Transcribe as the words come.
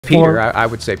Peter, I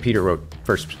would say Peter wrote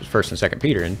first and second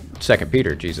Peter. And second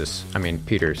Peter,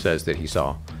 Peter says that he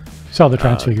saw the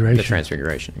transfiguration. The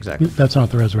transfiguration, exactly. That's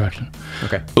not the resurrection.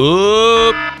 Okay.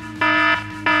 Oop.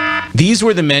 These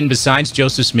were the men besides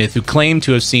Joseph Smith who claimed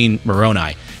to have seen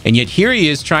Moroni. And yet here he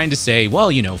is trying to say,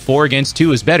 well, 4 against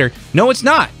 2 is better. No, it's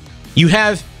not. You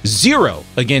have 0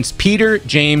 against Peter,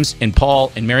 James, and Paul,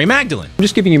 and Mary Magdalene. I'm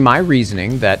just giving you my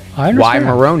reasoning that why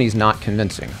Moroni's not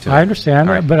convincing. I understand,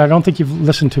 right. But I don't think you've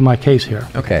listened to my case here.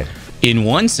 Okay. In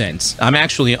one sense, I'm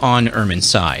actually on Ehrman's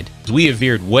side. We have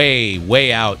veered way,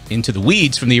 way out into the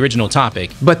weeds from the original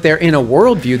topic. But they're in a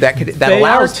worldview that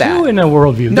allows that. They are too in a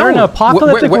worldview. They're in an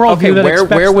apocalyptic worldview that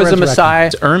expects where was the Messiah?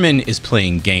 Ehrman is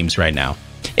playing games right now.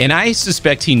 And I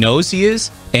suspect he knows he is,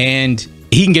 and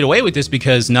he can get away with this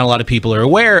because not a lot of people are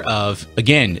aware of,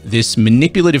 again, this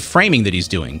manipulative framing that he's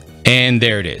doing. And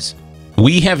there it is.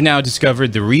 We have now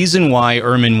discovered the reason why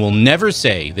Ehrman will never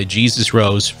say that Jesus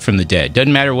rose from the dead.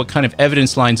 Doesn't matter what kind of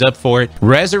evidence lines up for it.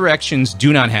 Resurrections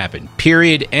do not happen.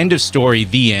 Period. End of story.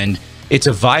 The end. It's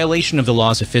a violation of the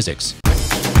laws of physics.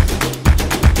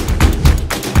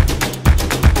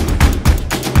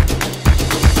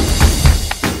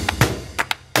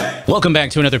 Welcome back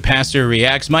to another Pastor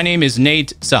Reacts. My name is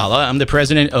Nate Sala. I'm the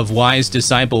president of Wise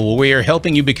Disciple, where we are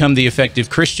helping you become the effective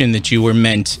Christian that you were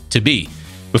meant to be.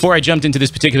 Before I jumped into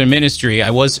this particular ministry, I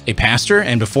was a pastor,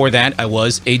 and before that, I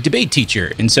was a debate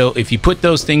teacher. And so if you put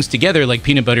those things together like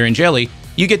peanut butter and jelly,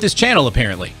 you get this channel,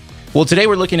 apparently. Well, today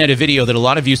we're looking at a video that a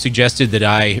lot of you suggested that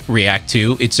I react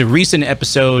to. It's a recent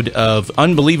episode of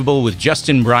Unbelievable with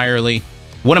Justin Brierley.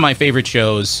 One of my favorite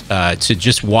shows to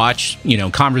just watch,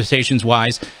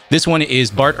 conversations-wise. This one is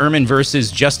Bart Ehrman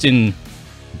versus Justin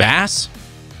Bass,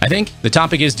 I think. The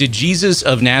topic is, did Jesus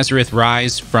of Nazareth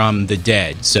rise from the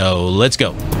dead? So let's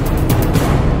go.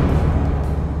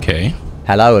 Okay.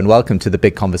 Hello and welcome to The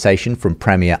Big Conversation from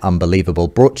Premier Unbelievable,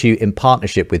 brought to you in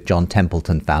partnership with John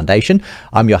Templeton Foundation.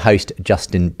 I'm your host,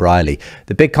 Justin Brierley.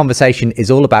 The Big Conversation is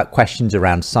all about questions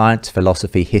around science,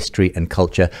 philosophy, history and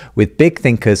culture with big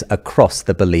thinkers across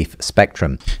the belief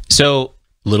spectrum. So,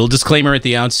 little disclaimer at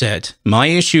the outset. My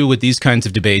issue with these kinds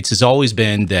of debates has always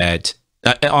been that,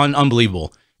 on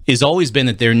Unbelievable,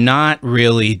 that they're not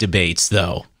really debates,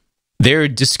 though. They're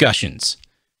discussions.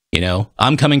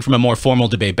 I'm coming from a more formal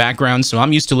debate background, so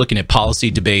I'm used to looking at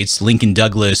policy debates, Lincoln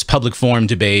Douglas, public forum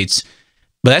debates,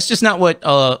 but that's just not what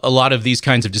a lot of these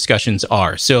kinds of discussions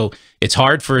are. So it's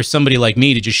hard for somebody like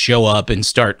me to just show up and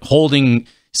start holding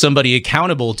somebody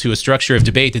accountable to a structure of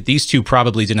debate that these two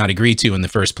probably did not agree to in the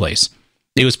first place.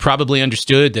 It was probably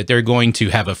understood that they're going to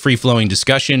have a free-flowing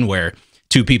discussion where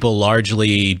two people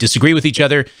largely disagree with each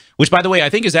other, which, by the way, I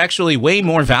think is actually way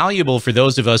more valuable for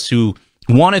those of us who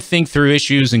want to think through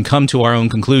issues and come to our own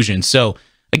conclusions. So,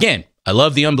 again, I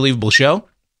love the Unbelievable show.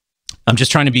 I'm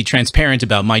just trying to be transparent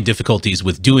about my difficulties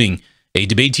with doing a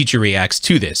debate teacher reacts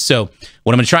to this. So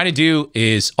what I'm going to try to do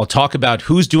is I'll talk about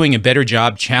who's doing a better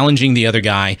job challenging the other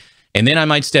guy, and then I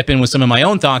might step in with some of my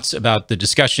own thoughts about the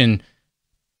discussion.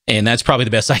 And that's probably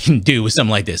the best I can do with something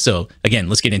like this. So again,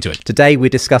 let's get into it. Today, we're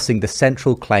discussing the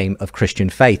central claim of Christian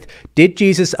faith. Did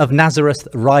Jesus of Nazareth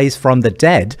rise from the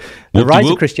dead? The rise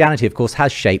of Christianity, of course,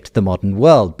 has shaped the modern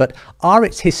world. But are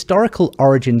its historical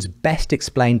origins best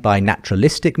explained by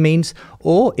naturalistic means?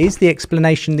 Or is the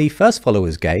explanation the first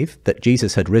followers gave, that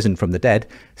Jesus had risen from the dead,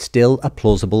 still a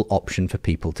plausible option for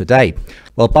people today?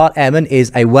 Well, Bart Ehrman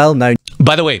is a well-known...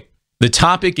 By the way, the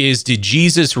topic is, did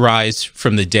Jesus rise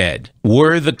from the dead?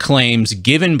 Were the claims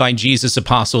given by Jesus'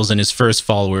 apostles and his first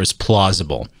followers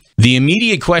plausible? The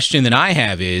immediate question that I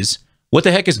have is, what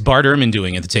the heck is Bart Ehrman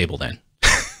doing at the table then?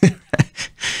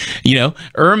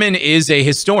 Ehrman is a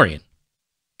historian,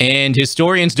 and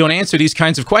historians don't answer these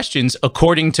kinds of questions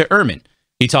according to Ehrman.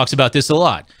 He talks about this a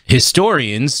lot.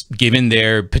 Historians, given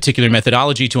their particular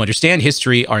methodology to understand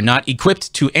history, are not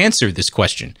equipped to answer this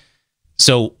question.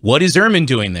 So what is Ehrman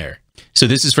doing there? So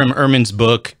this is from Ehrman's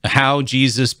book, How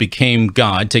Jesus Became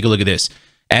God. Take a look at this.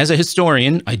 As a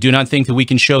historian, I do not think that we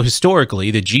can show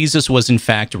historically that Jesus was in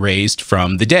fact raised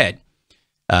from the dead.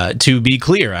 To be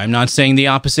clear, I'm not saying the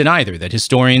opposite either, that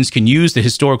historians can use the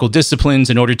historical disciplines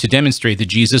in order to demonstrate that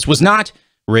Jesus was not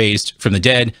raised from the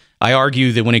dead. I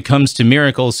argue that when it comes to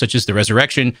miracles such as the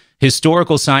resurrection,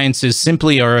 historical sciences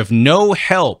simply are of no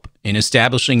help in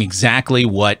establishing exactly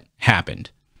what happened.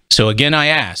 So again, I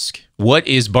ask, what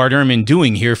is Bart Ehrman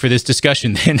doing here for this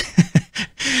discussion then?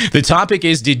 The topic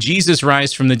is, did Jesus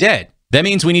rise from the dead? That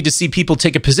means we need to see people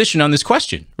take a position on this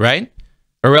question, right?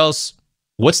 Or else,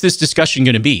 what's this discussion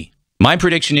going to be? My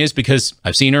prediction is, because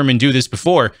I've seen Ehrman do this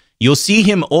before, you'll see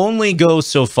him only go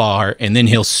so far and then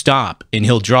he'll stop and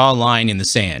he'll draw a line in the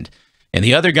sand. And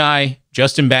the other guy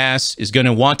Justin Bass is going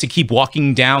to want to keep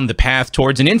walking down the path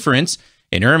towards an inference,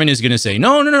 and Ehrman is going to say,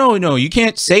 no, you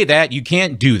can't say that. You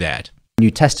can't do that. New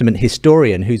Testament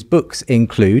historian whose books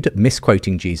include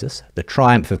Misquoting Jesus, The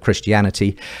Triumph of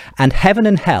Christianity, and Heaven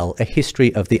and Hell, A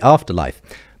History of the Afterlife.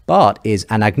 Bart is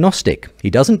an agnostic. He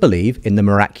doesn't believe in the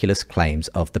miraculous claims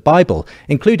of the Bible,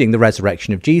 including the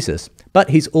resurrection of Jesus, but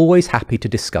he's always happy to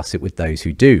discuss it with those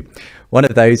who do. One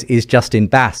of those is Justin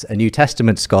Bass, a New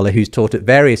Testament scholar who's taught at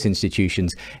various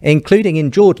institutions, including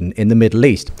in Jordan in the Middle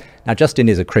East. Now, Justin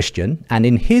is a Christian, and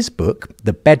in his book,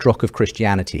 The Bedrock of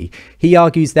Christianity, he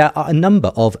argues there are a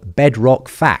number of bedrock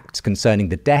facts concerning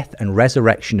the death and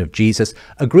resurrection of Jesus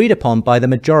agreed upon by the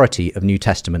majority of New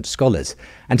Testament scholars.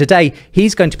 And today,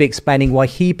 he's going to be explaining why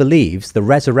he believes the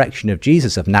resurrection of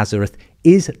Jesus of Nazareth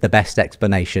is the best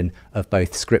explanation of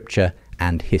both Scripture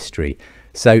and history.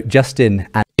 So, Justin...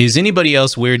 Is anybody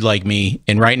else weird like me,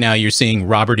 and right now you're seeing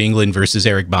Robert Englund versus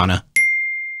Eric Bana?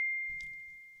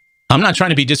 I'm not trying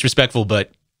to be disrespectful,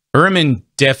 but Ehrman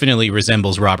definitely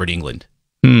resembles Robert Englund.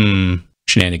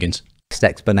 Shenanigans.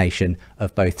 Explanation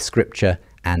of both Scripture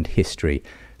and history.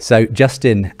 So,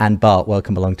 Justin and Bart,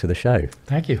 welcome along to the show.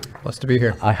 Thank you. Blessed to be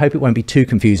here. I hope it won't be too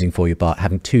confusing for you, Bart,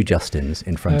 having two Justins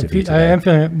in front of you today. I am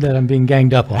feeling that I'm being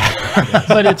ganged up on,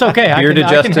 but it's okay. I can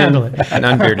handle it. And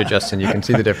unbearded Justin, you can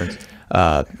see the difference.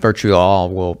 Virtually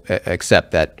all will accept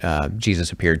that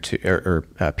Jesus appeared to, or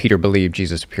Peter believed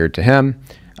Jesus appeared to him.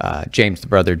 James, the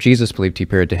brother of Jesus, believed he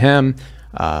appeared to him.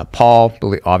 Paul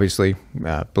obviously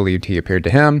believed he appeared to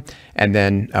him. And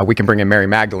then we can bring in Mary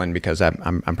Magdalene, because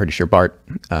I'm pretty sure Bart,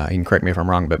 he can correct me if I'm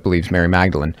wrong, but believes Mary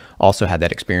Magdalene also had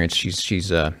that experience.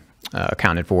 She's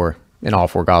accounted for in all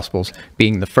four Gospels,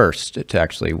 being the first to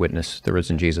actually witness the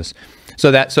risen Jesus.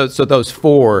 So those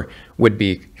four would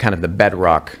be kind of the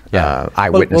bedrock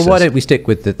eyewitnesses. Well, why don't we stick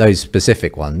with those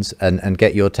specific ones and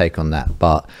get your take on that,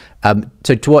 Bart?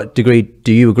 So to what degree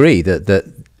do you agree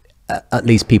that at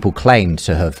least people claimed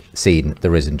to have seen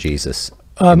the risen Jesus?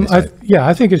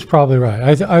 I think it's probably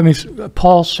right. I mean,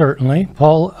 Paul certainly.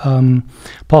 Paul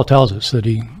tells us that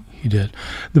he did.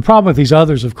 The problem with these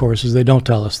others, of course, is they don't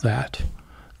tell us that.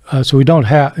 So we don't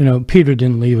have, Peter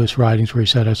didn't leave us writings where he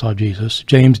said, I saw Jesus.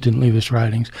 James didn't leave us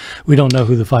writings. We don't know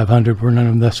who the 500 were, none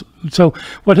of this. So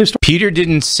what Peter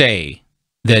didn't say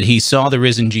that he saw the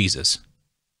risen Jesus.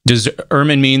 Does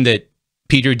Ehrman mean that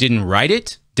Peter didn't write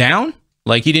it down?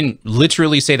 Like he didn't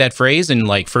literally say that phrase in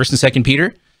like 1st and 2nd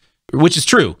Peter? Which is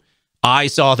true. I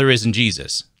saw the risen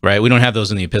Jesus, right? We don't have those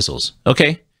in the epistles.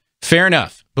 Okay, fair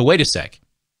enough. But wait a sec.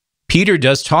 Peter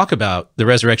does talk about the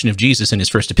resurrection of Jesus in his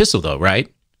first epistle though,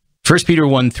 right? 1 Peter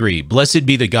 1:3, Blessed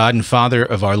be the God and Father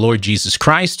of our Lord Jesus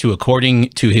Christ, who according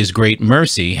to his great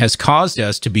mercy has caused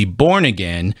us to be born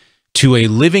again to a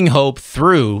living hope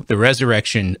through the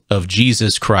resurrection of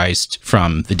Jesus Christ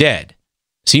from the dead.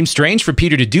 Seems strange for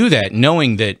Peter to do that,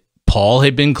 knowing that Paul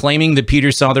had been claiming that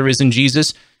Peter saw the risen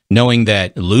Jesus, knowing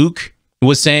that Luke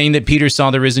was saying that Peter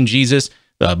saw the risen Jesus.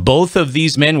 Both of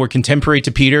these men were contemporary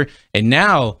to Peter, and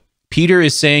now Peter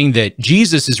is saying that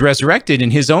Jesus is resurrected in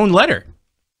his own letter.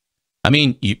 I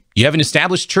mean, you have an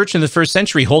established church in the 1st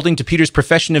century holding to Peter's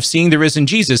profession of seeing the risen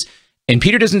Jesus, and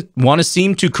Peter doesn't want to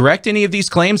seem to correct any of these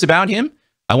claims about him?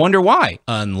 I wonder why.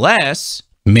 Unless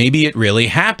maybe it really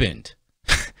happened.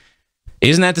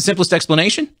 Isn't that the simplest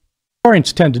explanation?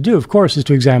 Historians tend to do, of course, is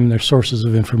to examine their sources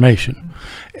of information.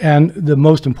 And the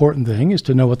most important thing is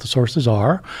to know what the sources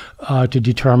are, to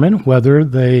determine whether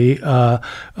they are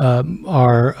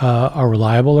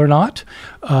reliable or not,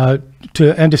 and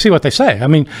to see what they say. I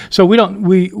mean, so we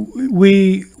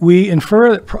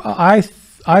infer that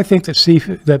I think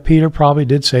that Peter probably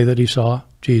did say that he saw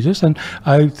Jesus, and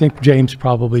I think James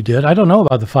probably did. I don't know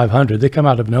about the 500. They come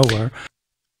out of nowhere.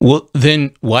 Well,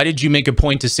 then why did you make a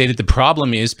point to say that the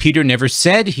problem is Peter never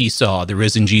said he saw the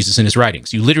risen Jesus in his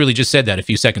writings? You literally just said that a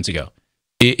few seconds ago.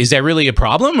 Is that really a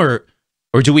problem, or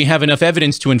do we have enough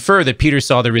evidence to infer that Peter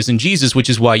saw the risen Jesus, which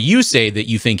is why you say that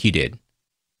you think he did?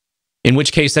 In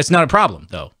which case, that's not a problem,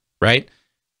 though, right?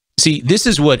 See, this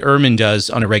is what Ehrman does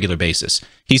on a regular basis.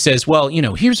 He says, well,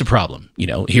 here's a problem.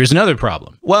 Here's another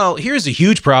problem. Well, here's a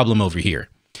huge problem over here.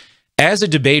 As a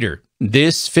debater,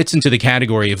 this fits into the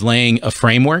category of laying a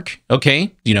framework,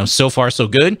 okay? So far so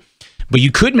good. But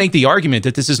you could make the argument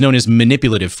that this is known as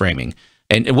manipulative framing.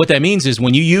 And what that means is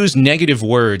when you use negative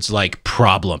words like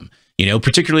problem,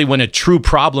 particularly when a true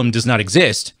problem does not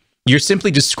exist, you're simply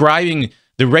describing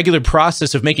the regular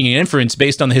process of making an inference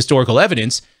based on the historical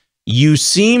evidence. You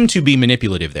seem to be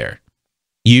manipulative there.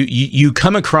 You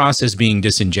come across as being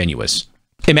disingenuous.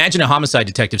 Imagine a homicide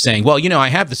detective saying, well, I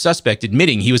have the suspect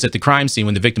admitting he was at the crime scene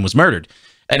when the victim was murdered.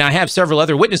 And I have several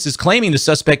other witnesses claiming the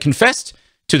suspect confessed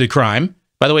to the crime.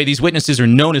 By the way, these witnesses are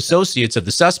known associates of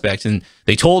the suspect, and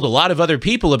they told a lot of other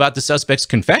people about the suspect's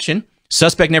confession.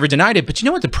 Suspect never denied it, but you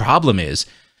know what the problem is?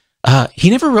 He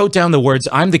never wrote down the words,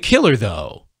 "I'm the killer,"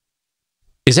 though.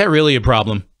 Is that really a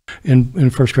problem?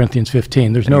 In 1 Corinthians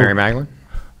 15, there's And no... Mary Magdalene?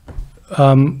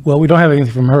 Well, we don't have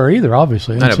anything from her either,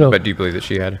 obviously. I know, so, but do you believe that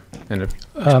she had an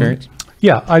experience?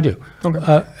 yeah, I do.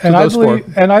 Okay. And I those four.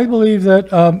 believe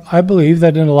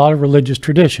that in a lot of religious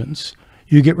traditions,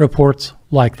 you get reports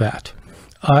like that.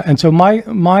 And so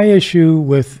my issue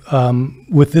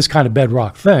with this kind of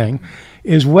bedrock thing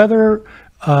is whether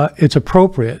it's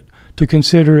appropriate to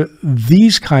consider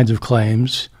these kinds of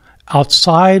claims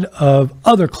outside of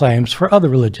other claims for other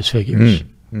religious figures.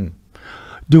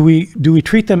 Do we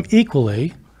treat them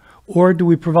equally, or do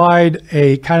we provide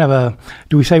a kind of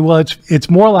do we say, well, it's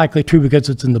more likely true because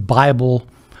it's in the Bible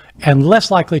and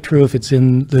less likely true if it's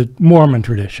in the Mormon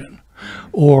tradition,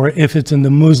 or if it's in the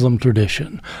Muslim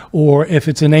tradition, or if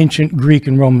it's in ancient Greek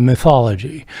and Roman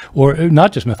mythology, or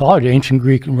not just mythology, ancient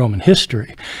Greek and Roman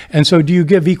history. And so do you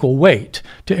give equal weight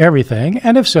to everything?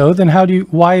 And if so, then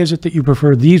why is it that you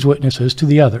prefer these witnesses to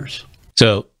the others?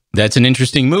 So that's an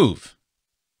interesting move.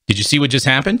 Did you see what just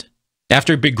happened?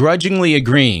 After begrudgingly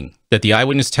agreeing that the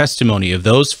eyewitness testimony of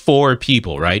those four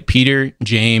people, right, Peter,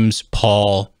 James,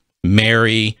 Paul,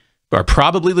 Mary, are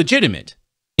probably legitimate.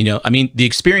 You know, I mean, the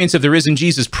experience of the risen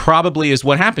Jesus probably is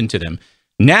what happened to them.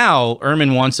 Now,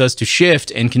 Ehrman wants us to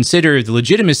shift and consider the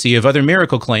legitimacy of other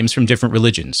miracle claims from different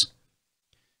religions.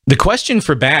 The question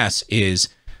for Bass is,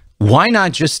 why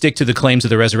not just stick to the claims of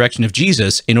the resurrection of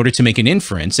Jesus in order to make an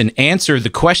inference and answer the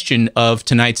question of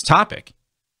tonight's topic?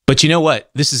 But you know what?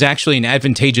 This is actually an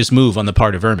advantageous move on the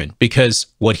part of Ehrman, because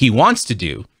what he wants to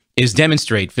do is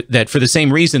demonstrate that for the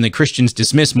same reason that Christians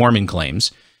dismiss Mormon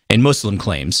claims and Muslim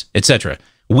claims, etc.,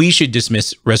 we should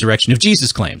dismiss resurrection of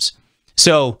Jesus claims.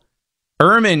 So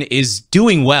Ehrman is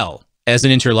doing well as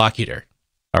an interlocutor.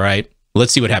 All right,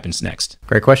 let's see what happens next.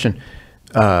 Great question.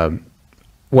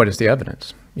 What is the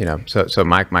evidence? You know, so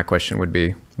my question would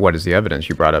be, what is the evidence?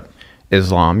 You brought up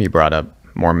Islam, you brought up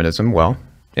Mormonism. Well,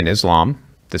 in Islam,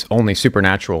 this only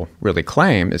supernatural really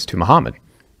claim is to Muhammad.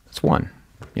 That's one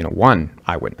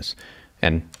eyewitness.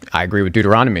 And I agree with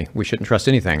Deuteronomy. We shouldn't trust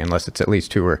anything unless it's at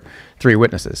least 2 or 3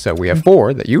 witnesses. So we have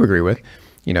 4 that you agree with.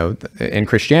 You know, in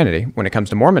Christianity, when it comes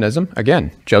to Mormonism,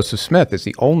 again, Joseph Smith is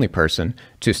the only person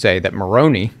to say that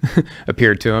Moroni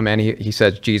appeared to him, and he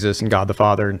says Jesus and God the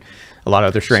Father and a lot of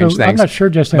other strange things. I'm not sure,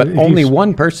 Justin. But only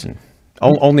one person,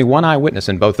 only one eyewitness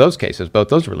in both those cases, both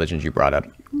those religions you brought up.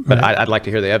 But right. I'd like to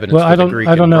hear the evidence for the Greek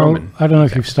and Roman. I don't know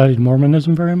if you've studied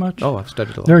Mormonism very much. Oh, I've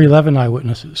studied a lot. There are 11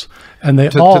 eyewitnesses, and they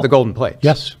to the golden plates.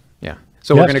 Yes. Yeah.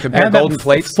 So we're going to compare golden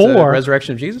plates to the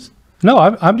resurrection of Jesus? No,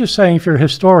 I'm just saying, if you're a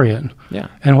historian,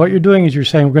 and what you're doing is you're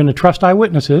saying we're going to trust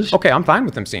eyewitnesses. Okay, I'm fine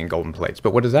with them seeing golden plates,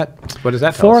 but what does that tell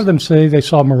us? 4 of them say they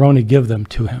saw Moroni give them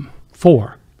to him.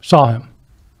 4 saw him.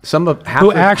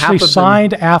 Who actually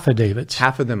signed affidavits.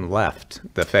 Half of them left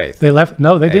the faith. They left.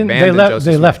 No, they didn't. They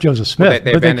left Joseph Smith. Well,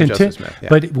 they abandoned Joseph Smith. Yeah.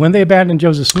 But when they abandoned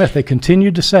Joseph Smith, they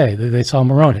continued to say that they saw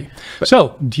Moroni.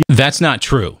 That's not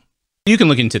true. You can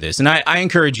look into this, and I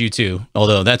encourage you to,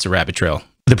 although that's a rabbit trail.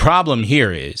 The problem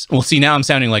here is, well, see, now I'm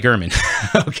sounding like Ehrman.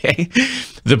 Okay.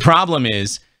 The problem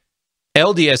is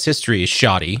LDS history is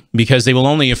shoddy because they will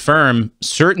only affirm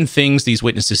certain things these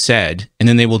witnesses said, and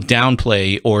then they will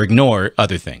downplay or ignore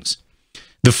other things.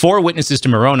 The 4 witnesses to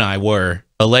Moroni were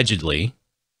allegedly,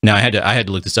 now I had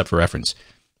to look this up for reference,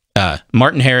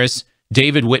 Martin Harris,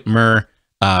 David Whitmer,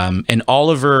 and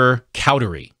Oliver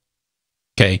Cowdery.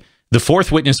 Okay. The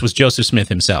 4th witness was Joseph Smith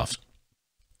himself.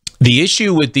 The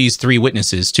issue with these 3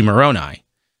 witnesses to Moroni,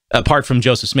 apart from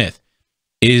Joseph Smith,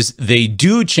 is they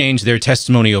do change their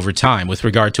testimony over time with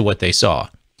regard to what they saw.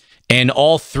 And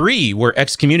all 3 were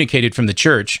excommunicated from the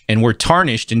church and were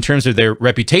tarnished in terms of their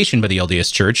reputation by the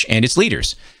LDS Church and its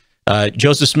leaders.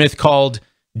 Joseph Smith called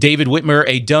David Whitmer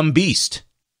a dumb beast.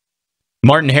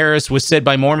 Martin Harris was said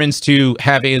by Mormons to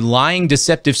have a lying,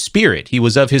 deceptive spirit. He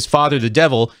was of his father, the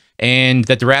devil, and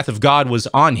that the wrath of God was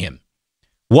on him.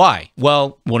 Why?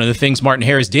 Well, one of the things Martin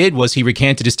Harris did was he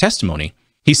recanted his testimony.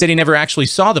 He said he never actually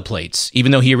saw the plates,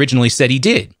 even though he originally said he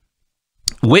did.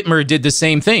 Whitmer did the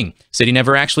same thing, said he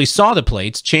never actually saw the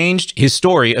plates, changed his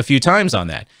story a few times on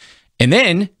that. And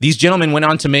then these gentlemen went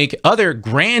on to make other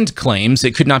grand claims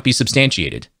that could not be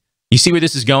substantiated. You see where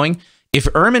this is going? If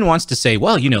Ehrman wants to say,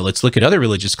 well, let's look at other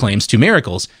religious claims to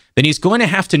miracles, then he's going to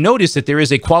have to notice that there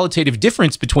is a qualitative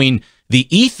difference between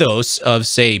the ethos of,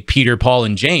 say, Peter, Paul,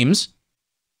 and James,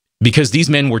 because these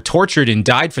men were tortured and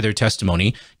died for their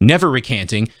testimony, never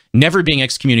recanting, never being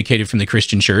excommunicated from the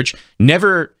Christian church,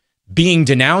 never being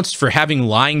denounced for having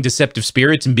lying, deceptive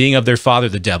spirits and being of their father,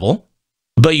 the devil.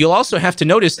 But you'll also have to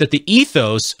notice that the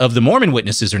ethos of the Mormon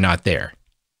witnesses are not there.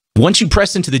 Once you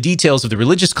press into the details of the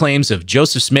religious claims of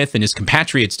Joseph Smith and his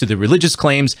compatriots to the religious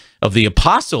claims of the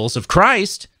apostles of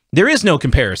Christ, there is no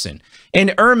comparison.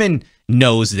 And Ehrman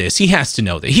knows this. He has to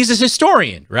know that. He's a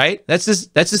historian, right? That's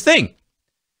his thing.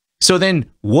 So then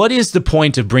what is the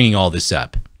point of bringing all this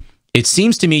up? It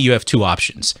seems to me you have two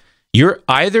options. You're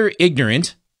either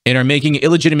ignorant and are making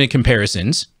illegitimate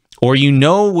comparisons, or you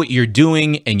know what you're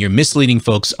doing and you're misleading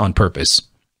folks on purpose.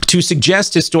 To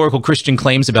suggest historical Christian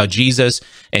claims about Jesus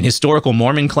and historical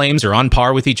Mormon claims are on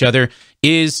par with each other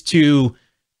is to,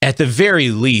 at the very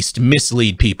least,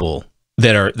 mislead people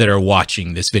that are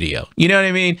watching this video. You know what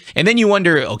I mean? And then you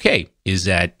wonder, okay, is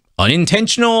that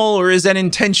unintentional or is that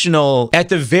intentional? At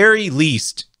the very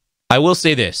least, I will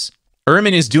say this.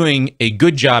 Ehrman is doing a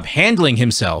good job handling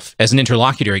himself as an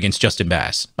interlocutor against Justin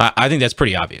Bass. I think that's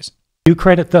pretty obvious. You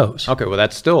credit those. Okay, well,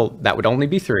 that would only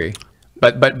be 3.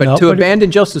 But no, to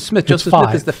abandon Joseph Smith, Joseph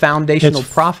Smith is the foundational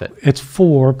prophet. It's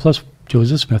 4 plus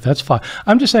Joseph Smith. That's 5.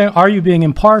 I'm just saying, are you being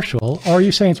impartial, or are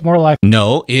you saying it's more like...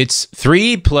 No, it's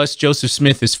 3 plus Joseph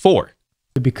Smith is 4.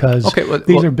 Because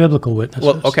these are biblical witnesses.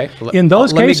 Well, okay. In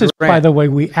those cases, by the way,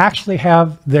 we actually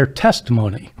have their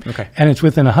testimony. Okay. And it's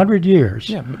within 100 years.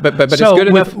 Yeah, but so it's good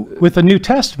enough. With the New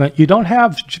Testament, you don't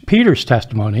have Peter's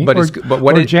testimony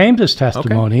or James's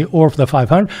testimony or the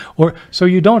 500. So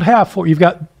you don't have 4. You've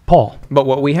got Paul. But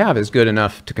what we have is good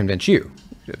enough to convince you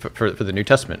for the New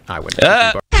Testament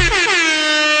eyewitness.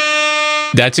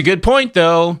 That's a good point,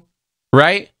 though,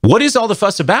 right? What is all the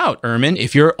fuss about, Ehrman,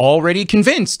 if you're already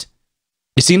convinced?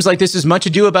 It seems like this is much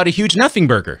ado about a huge nothing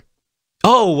burger.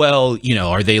 Oh, well,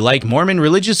 are they like Mormon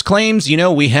religious claims?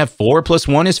 We have 4 plus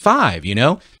 1 is 5,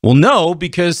 Well, no,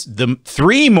 because the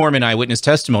 3 Mormon eyewitness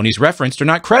testimonies referenced are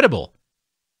not credible.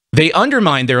 They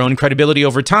undermine their own credibility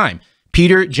over time.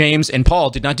 Peter, James, and Paul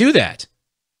did not do that.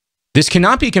 This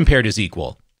cannot be compared as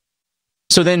equal.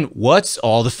 So then what's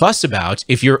all the fuss about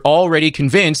if you're already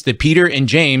convinced that Peter and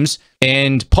James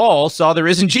and Paul saw the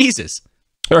risen Jesus?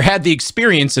 Or had the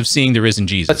experience of seeing the risen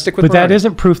Jesus? Let's stick with But Moroni. that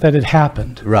isn't proof that it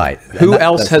happened. Right. Who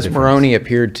else has Moroni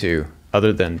appeared to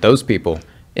other than those people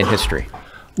in history?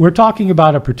 We're talking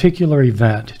about a particular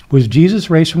event. Was Jesus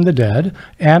raised from the dead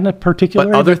and a particular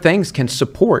But other things can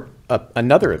support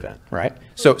another event, right?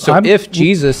 So if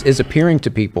Jesus is appearing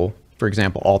to people, for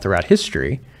example, all throughout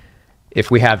history, if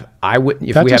we have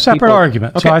eyewitness, that's a separate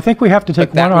argument. Okay. So I think we have to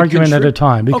take one argument at a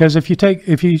time, because if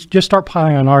you just start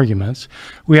piling on arguments,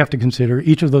 we have to consider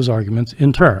each of those arguments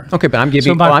in turn. Okay, but I'm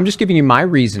just giving you my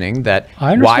reasoning that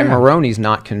why Moroni's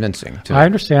not convincing. I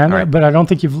understand, but I don't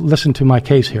think you've listened to my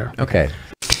case here. Okay.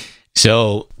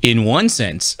 So in one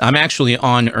sense, I'm actually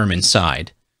on Ehrman's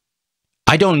side.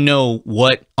 I don't know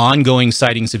what ongoing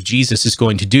sightings of Jesus is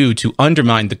going to do to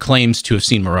undermine the claims to have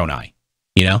seen Moroni,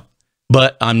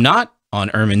 But I'm not on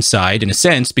Ehrman's side in a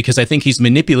sense because I think he's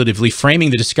manipulatively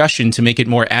framing the discussion to make it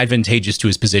more advantageous to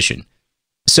his position.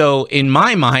 So in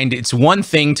my mind, it's one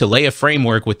thing to lay a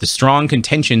framework with the strong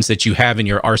contentions that you have in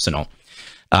your arsenal.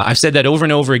 I've said that over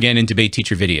and over again in debate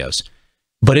teacher videos.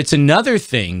 But it's another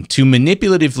thing to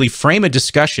manipulatively frame a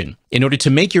discussion in order to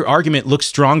make your argument look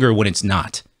stronger when it's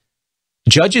not.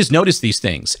 Judges notice these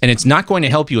things, and it's not going to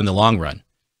help you in the long run.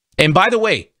 And by the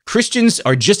way, Christians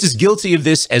are just as guilty of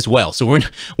this as well. So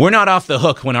we're not off the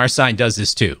hook when our side does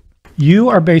this too. You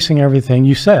are basing everything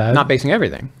you said. Not basing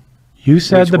everything. You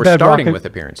said the bedrock. We're starting with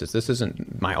appearances. This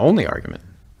isn't my only argument.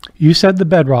 You said the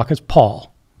bedrock is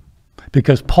Paul,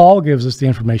 because Paul gives us the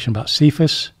information about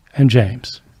Cephas and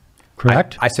James.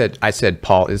 Correct? I said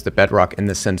Paul is the bedrock in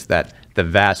the sense that the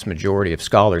vast majority of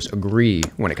scholars agree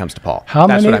when it comes to Paul.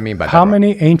 That's what I mean by bedrock. How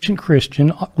many ancient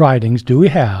Christian writings do we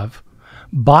have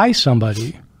by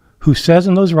somebody who says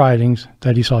in those writings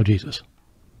that he saw Jesus?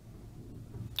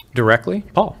 Directly?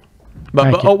 Paul.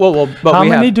 But how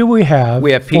many do we have?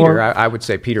 We have Peter. I would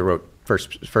say Peter wrote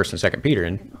first and second Peter.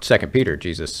 And second Peter,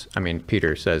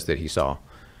 Peter says that he saw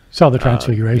the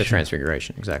transfiguration. The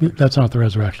transfiguration, exactly. That's not the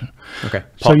resurrection. Okay.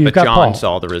 So you've got John Paul.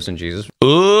 saw the risen Jesus.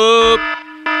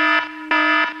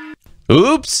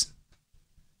 Oops.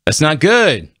 That's not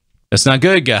good. That's not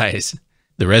good, guys.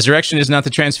 The resurrection is not the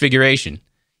transfiguration.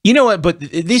 You know what? But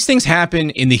these things happen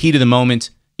in the heat of the moment.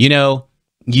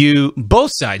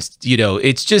 Both sides,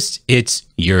 it's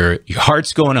your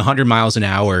heart's going 100 miles an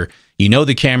hour.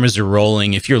 The cameras are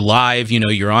rolling. If you're live,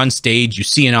 you're on stage, you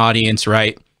see an audience,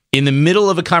 right? In the middle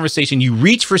of a conversation, you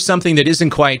reach for something that isn't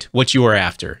quite what you are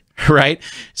after, right?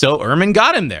 So Ehrman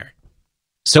got him there.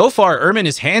 So far, Ehrman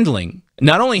is handling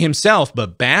not only himself,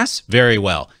 but Bass very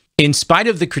well. in spite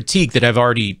of the critique that I've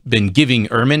already been giving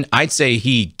Ehrman, I'd say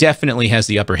he definitely has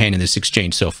the upper hand in this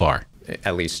exchange so far.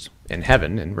 At least in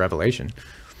heaven, in Revelation.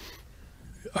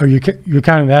 Are you're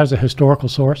counting that as a historical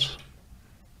source?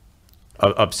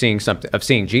 Of seeing something, of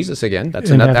seeing Jesus again,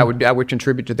 that would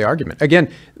contribute to the argument.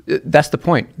 Again, that's the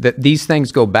point, that these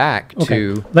things go back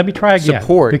to let me try again,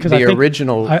 support because the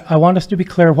original. I want us to be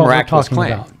clear what we're talking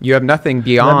claim. about. You have nothing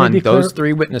beyond those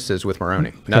three witnesses with Moroni.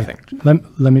 Okay. Nothing.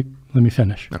 Let me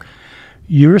finish. Okay.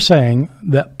 You're saying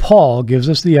that Paul gives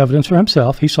us the evidence for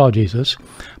himself. He saw Jesus,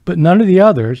 but none of the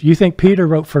others. You think Peter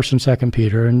wrote 1st and 2nd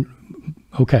Peter, and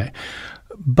okay,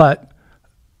 but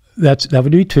that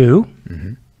would be 2.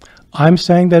 Mm-hmm. I'm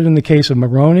saying that in the case of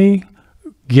Moroni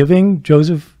giving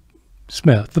Joseph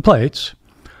Smith the plates,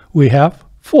 we have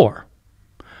 4.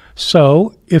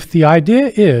 So if the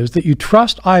idea is that you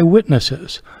trust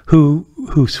eyewitnesses who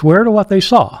swear to what they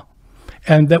saw,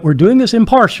 and that we're doing this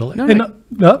impartially.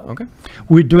 Okay.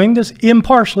 We're doing this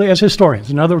impartially as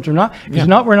historians. In other words, we're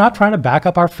not trying to back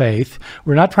up our faith.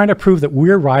 We're not trying to prove that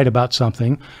we're right about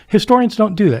something. Historians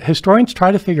don't do that. Historians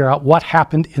try to figure out what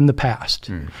happened in the past,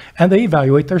 and they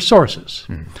evaluate their sources.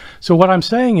 So what I'm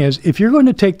saying is, if you're going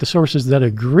to take the sources that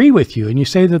agree with you and you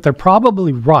say that they're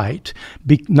probably right,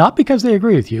 not because they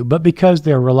agree with you, but because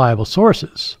they're reliable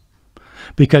sources,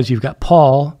 because you've got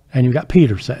Paul and you've got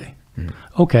Peter, say,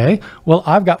 okay, well,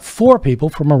 I've got 4 people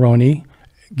from Moroni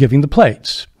giving the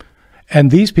plates. And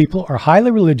these people are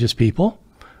highly religious people.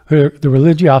 The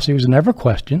religiosity was never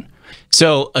questioned.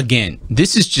 So, again,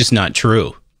 this is just not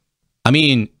true. I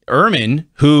mean, Ehrman,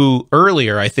 who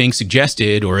earlier, I think,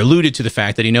 suggested or alluded to the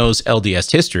fact that he knows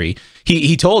LDS history,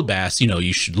 he told Bass,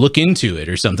 you should look into it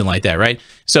or something like that, right?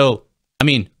 So, I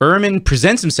mean, Ehrman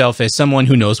presents himself as someone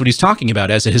who knows what he's talking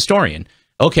about as a historian.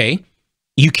 Okay.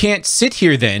 You can't sit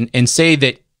here then and say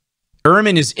that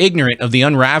Ehrman is ignorant of the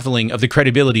unraveling of the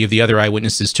credibility of the other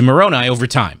eyewitnesses to Moroni over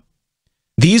time.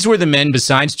 These were the men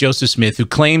besides Joseph Smith who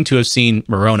claimed to have seen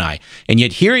Moroni. And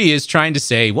yet here he is trying to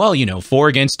say, well, 4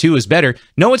 against 2 is better.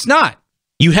 No, it's not.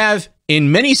 You have,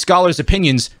 in many scholars'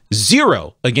 opinions,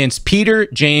 0 against Peter,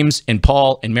 James, and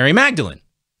Paul, and Mary Magdalene.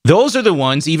 Those are the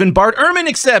ones even Bart Ehrman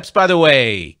accepts, by the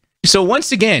way. So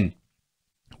once again,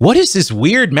 what is this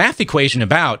weird math equation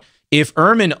about if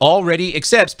Ehrman already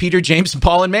accepts Peter, James, and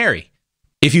Paul, and Mary?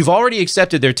 If you've already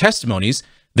accepted their testimonies,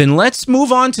 then let's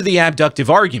move on to the abductive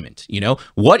argument.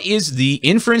 What is the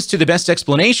inference to the best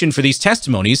explanation for these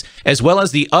testimonies, as well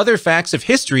as the other facts of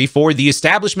history for the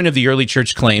establishment of the early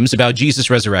church claims about Jesus'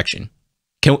 resurrection?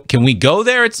 Can we go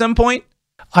there at some point?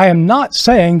 I am not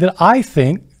saying that I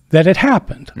think that it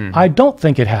happened. I don't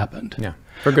think it happened. Yeah,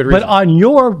 for good reason. But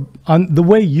on the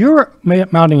way you're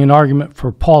mounting an argument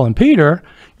for Paul and Peter,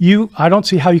 I don't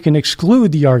see how you can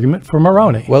exclude the argument for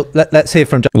Moroni. Well, let's hear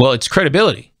from... Well, it's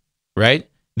credibility, right?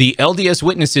 The LDS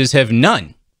witnesses have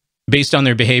none based on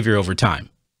their behavior over time.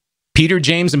 Peter,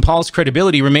 James, and Paul's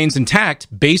credibility remains intact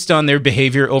based on their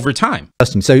behavior over time.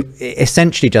 Justin, so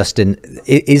essentially, Justin,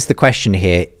 is the question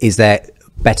here, is there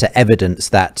better evidence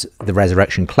that the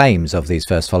resurrection claims of these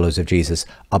first followers of Jesus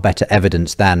are better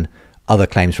evidence than other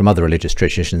claims from other religious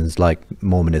traditions like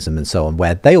Mormonism and so on,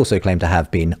 where they also claim to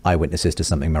have been eyewitnesses to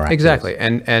something miraculous? Exactly.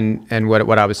 And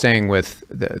what I was saying with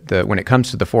the when it comes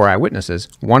to the 4 eyewitnesses,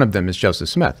 one of them is Joseph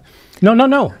Smith.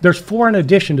 No. There's 4 in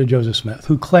addition to Joseph Smith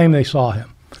who claim they saw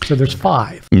him. So there's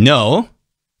 5. No.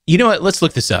 You know what? Let's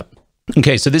look this up.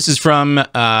 Okay, so this is from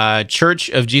Church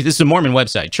of Jesus. This is a Mormon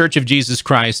website,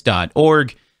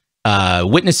 churchofjesuschrist.org,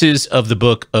 Witnesses of the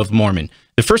Book of Mormon.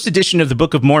 The first edition of the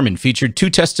Book of Mormon featured 2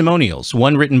 testimonials,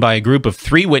 one written by a group of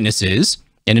 3 witnesses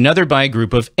and another by a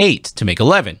group of 8 to make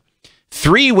 11.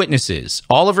 3 witnesses,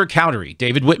 Oliver Cowdery,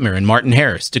 David Whitmer, and Martin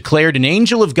Harris, declared an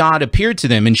angel of God appeared to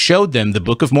them and showed them the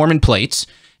Book of Mormon plates,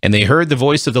 and they heard the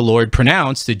voice of the Lord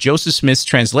pronounce that Joseph Smith's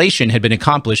translation had been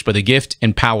accomplished by the gift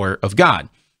and power of God.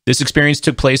 This experience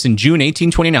took place in June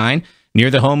 1829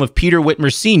 near the home of Peter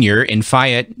Whitmer Sr. in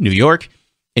Fayette, New York.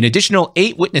 An additional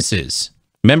 8 witnesses,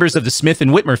 members of the Smith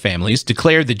and Whitmer families,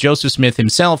 declared that Joseph Smith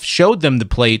himself showed them the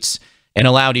plates and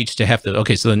allowed each to have the...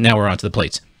 Okay, so now we're on to the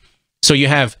plates. So you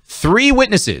have 3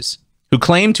 witnesses who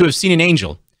claim to have seen an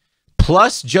angel,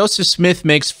 plus Joseph Smith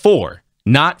makes 4,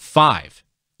 not 5.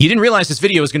 You didn't realize this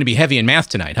video was going to be heavy in math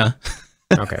tonight, huh?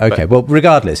 Okay. Well,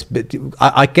 regardless, but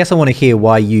I guess I want to hear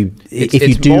why if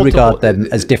you do regard them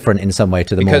as different in some way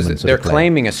to the Mormons. Because they're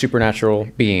claiming a supernatural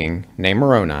being named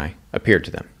Moroni appeared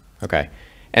to them. Okay.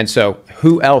 And so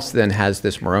who else then has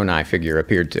this Moroni figure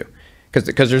appeared to?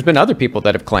 Because there's been other people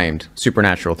that have claimed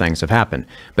supernatural things have happened.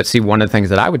 But see, one of the things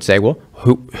that I would say, well,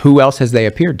 who else has they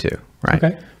appeared to, right?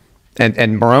 Okay.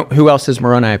 And who else has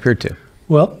Moroni appeared to?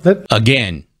 Well,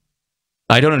 Again,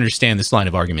 I don't understand this line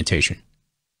of argumentation.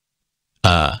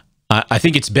 I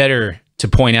think it's better to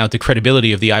point out the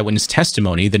credibility of the eyewitness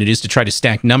testimony than it is to try to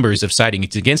stack numbers of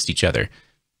sightings against each other.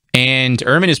 And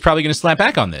Ehrman is probably going to slap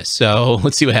back on this. So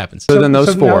let's see what happens. So then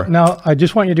those four. Now, I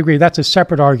just want you to agree that's a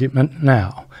separate argument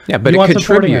now. Yeah, but it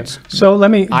contributes. So let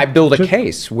me. I build a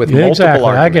case with multiple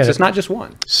arguments. I get it. It's not just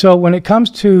one. So when it comes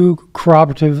to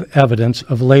corroborative evidence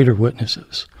of later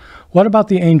witnesses, what about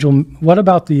the angel? What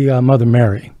about the Mother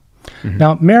Mary? Mm-hmm.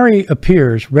 Now, Mary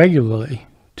appears regularly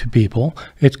to people.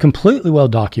 It's completely well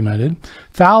documented.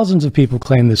 Thousands of people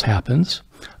claim this happens.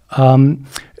 I'm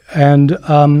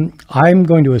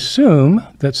going to assume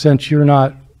that since you're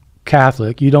not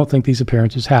Catholic, you don't think these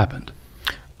appearances happened.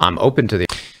 I'm open to the...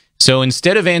 So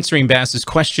instead of answering Bass's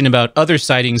question about other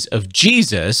sightings of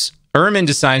Jesus, Ehrman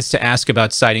decides to ask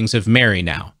about sightings of Mary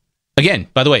now. Again,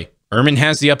 by the way, Ehrman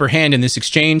has the upper hand in this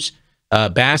exchange.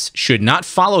 Bass should not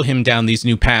follow him down these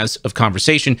new paths of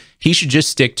conversation. He should just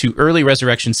stick to early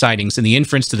resurrection sightings and the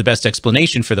inference to the best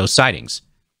explanation for those sightings.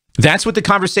 That's what the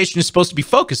conversation is supposed to be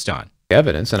focused on.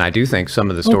 Evidence, and I do think some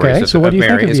of the stories of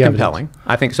Mary is compelling.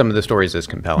 I think some of the stories is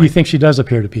compelling. You think she does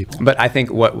appear to people? But I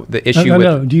think what the issue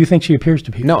No, do you think she appears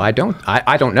to people? No, I don't.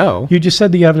 I don't know. You just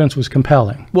said the evidence was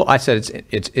compelling. Well, I said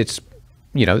it's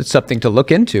you know, it's something to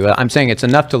look into. I'm saying it's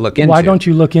enough to look into. Why don't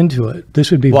you look into it?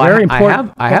 This would be very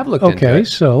important. I have looked into it. Okay,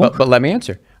 so but let me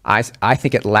answer. I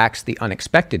think it lacks the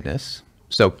unexpectedness.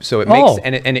 So it makes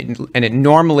and it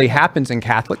normally happens in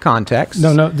Catholic contexts.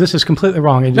 No, this is completely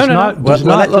wrong. It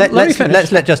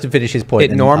Let's let Justin finish his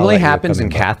point. It normally happens in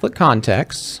Catholic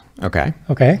contexts. Okay.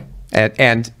 Okay.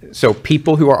 And so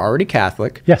people who are already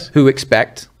Catholic, yes, who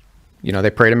expect, you know, they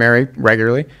pray to Mary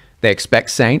regularly. They expect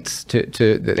saints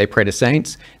they pray to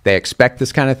saints. They expect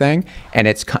this kind of thing, and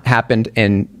it's happened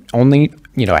in only,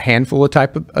 you know, a handful of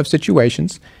of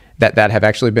situations that have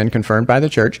actually been confirmed by the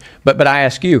church. But I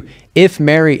ask you, if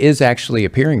Mary is actually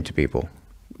appearing to people,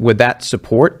 would that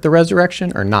support the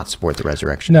resurrection or not support the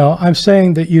resurrection? No, I'm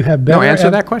saying that you have better... No, answer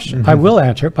that question. I will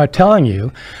answer it by telling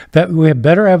you that we have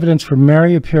better evidence for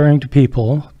Mary appearing to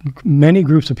people, many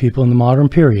groups of people in the modern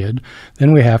period,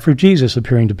 than we have for Jesus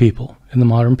appearing to people in the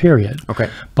modern period. Okay.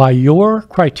 By your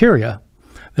criteria,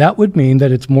 that would mean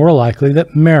that it's more likely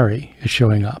that Mary is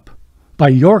showing up. By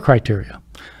your criteria.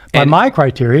 By my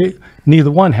criteria,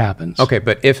 neither one happens. Okay,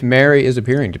 but if Mary is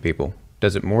appearing to people,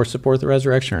 does it more support the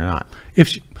resurrection or not?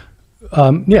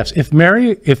 Yes, if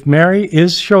Mary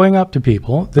is showing up to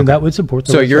people, then that would support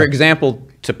the resurrection. So your example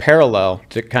to parallel,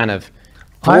 to kind of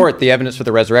thwart the evidence for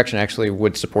the resurrection, actually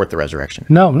would support the resurrection.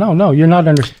 No, you're not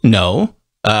understanding. No.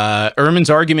 Ehrman's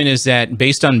argument is that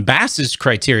based on Bass's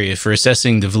criteria for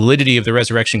assessing the validity of the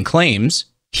resurrection claims,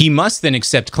 he must then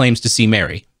accept claims to see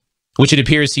Mary, which it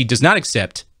appears he does not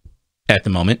accept at the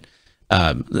moment.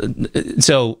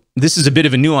 So this is a bit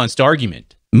of a nuanced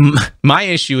argument. My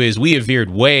issue is we have veered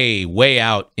way, way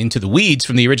out into the weeds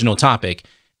from the original topic,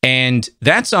 and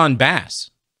that's on Bass,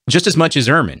 just as much as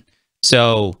Ehrman.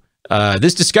 So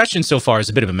this discussion so far is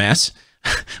a bit of a mess,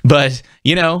 but,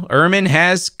 you know, Ehrman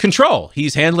has control.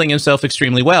 He's handling himself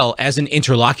extremely well as an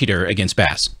interlocutor against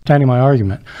Bass. Understanding my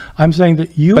argument. I'm saying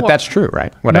that you... But that's true,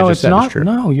 right? What I just said is true.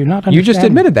 No, you're not understanding. You just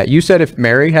admitted that. You said if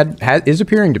Mary is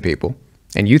appearing to people,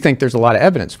 and you think there's a lot of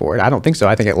evidence for it. I don't think so.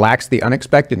 I think it lacks the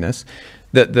unexpectedness.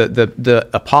 The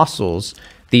apostles,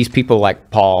 these people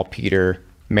like Paul, Peter,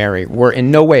 Mary, were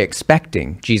in no way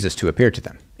expecting Jesus to appear to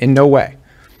them. In no way.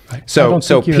 Right.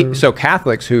 So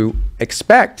Catholics who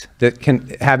expect, that can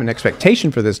have an expectation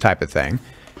for this type of thing,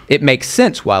 it makes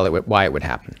sense why it would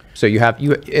happen. So you have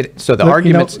so the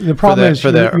arguments. The problem is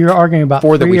you're arguing about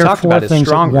three or four things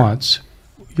at once.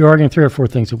 You're arguing three or four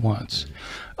things at once.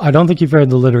 I don't think you've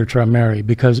read the literature on Mary,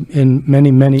 because in many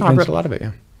I've read a lot of it,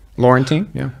 yeah. Laurentine,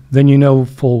 yeah. Then you know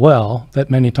full well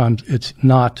that many times it's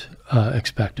not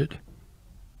expected.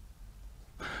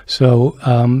 So,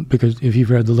 because if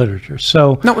you've read the literature.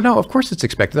 So No, of course it's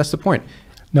expected. That's the point.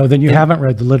 No, then you haven't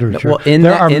read the literature. Well,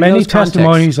 there are many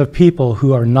testimonies of people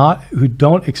who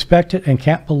don't expect it and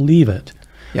can't believe it.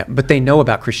 Yeah, but they know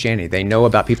about Christianity. They know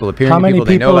about people appearing to people.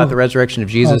 They know about the resurrection of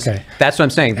Jesus. Okay. That's what I'm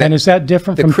saying. And is that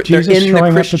different from Jesus showing up to people?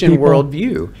 In the Christian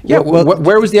worldview. Yeah,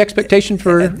 where was the expectation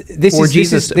for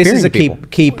Jesus appearing to people? This is a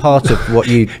key part of what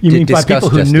you mean by people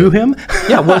who knew him?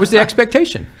 Yeah, what was the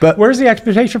expectation? But where's the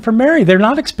expectation for Mary? They're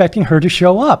not expecting her to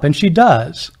show up, and she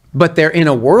does. But they're in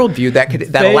a worldview that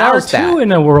allows that. They are too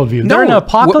in a worldview. They're in an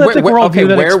apocalyptic worldview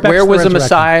that expects where was the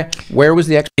Messiah? Where was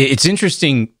the... It's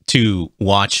interesting to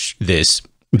watch this,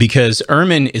 because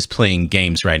Ehrman is playing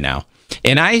games right now.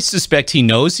 And I suspect he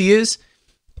knows he is.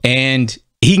 And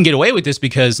he can get away with this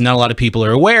because not a lot of people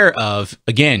are aware of,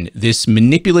 again, this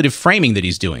manipulative framing that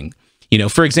he's doing. You know,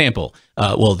 for example,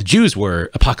 well, the Jews were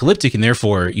apocalyptic and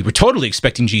therefore you were totally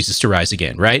expecting Jesus to rise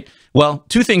again, right? Well,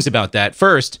 two things about that.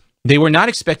 First, they were not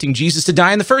expecting Jesus to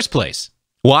die in the first place.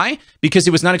 Why? Because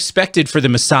it was not expected for the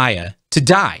Messiah to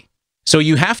die. So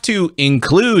you have to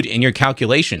include in your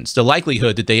calculations the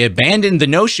likelihood that they abandoned the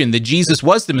notion that Jesus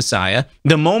was the Messiah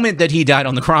the moment that he died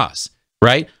on the cross,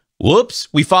 right? Whoops,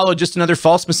 we followed just another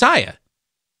false Messiah,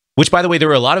 which, by the way, there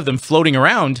were a lot of them floating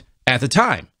around at the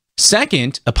time.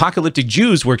 Second, apocalyptic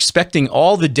Jews were expecting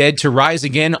all the dead to rise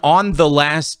again on the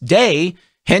last day,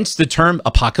 hence the term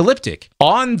apocalyptic.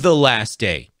 On the last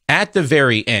day, at the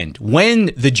very end, when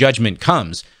the judgment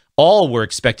comes, all were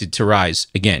expected to rise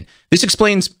again. This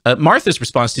explains Martha's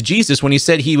response to Jesus when he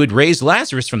said he would raise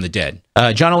Lazarus from the dead.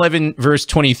 John 11, verse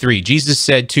 23, Jesus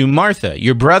said to Martha,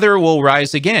 "Your brother will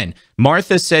rise again."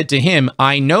 Martha said to him,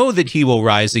 "I know that he will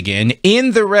rise again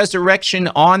in the resurrection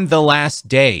on the last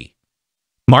day."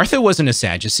 Martha wasn't a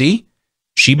Sadducee.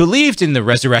 She believed in the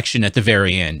resurrection at the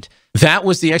very end. That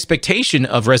was the expectation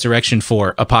of resurrection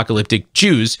for apocalyptic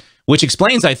Jews, which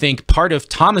explains, I think, part of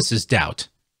Thomas's doubt.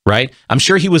 Right? I'm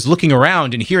sure he was looking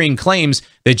around and hearing claims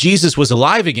that Jesus was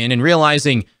alive again and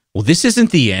realizing, well, this isn't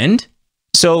the end.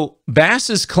 So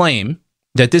Bass's claim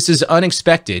that this is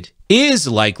unexpected is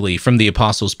likely from the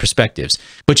apostles' perspectives.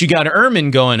 But you got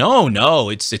Ehrman going, oh,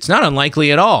 no, it's not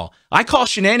unlikely at all. I call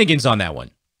shenanigans on that one.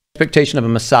 Expectation of a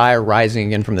Messiah rising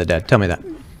again from the dead. Tell me that.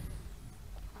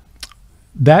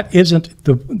 That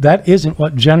isn't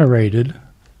what generated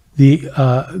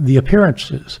the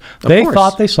appearances. They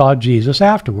thought they saw Jesus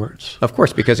afterwards. Of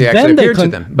course, because he actually appeared to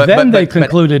them. Then they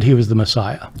concluded he was the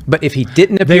Messiah. But if he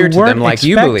didn't appear to them like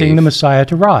you believe, they weren't expecting the Messiah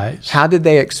to rise. How did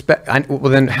they expect?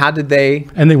 Well, then how did they?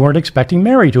 And they weren't expecting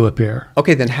Mary to appear.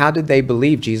 Okay, then how did they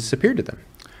believe Jesus appeared to them?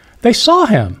 They saw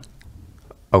him.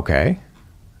 Okay.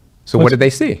 So what did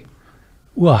they see?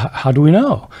 Well, how do we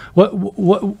know?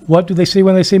 What do they see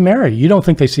when they see Mary? You don't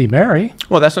think they see Mary?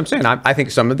 Well, that's what I'm saying. I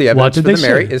think some of the evidence for the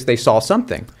Mary is they saw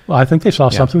something. Well, I think they saw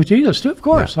something with Jesus too. Of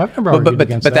course, I've never argued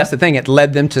against that. But that's the thing. It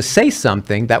led them to say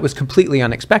something that was completely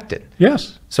unexpected.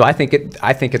 Yes. So I think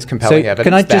it's compelling evidence.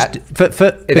 Can I just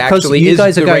that it actually you is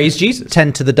guys are the raised Jesus.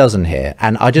 10 to the dozen here,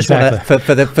 and I just want to,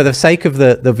 for the sake of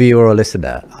the viewer or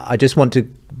listener, I just want to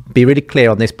be really clear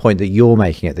on this point that you're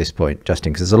making at this point,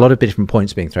 Justin, because there's a lot of different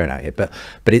points being thrown out here. But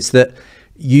it's that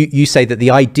you say that the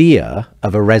idea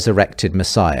of a resurrected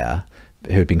Messiah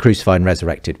who had been crucified and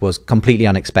resurrected was completely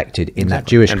unexpected in that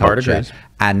Jewish culture,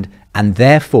 and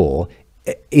therefore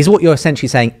is what you're essentially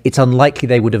saying. It's unlikely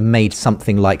they would have made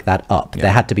something like that up.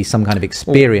 There had to be some kind of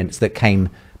experience that came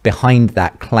behind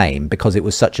that claim because it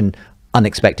was such an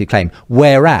unexpected claim.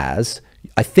 Whereas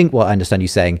I think what I understand you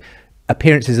saying,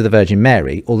 appearances of the Virgin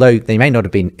Mary, although they may not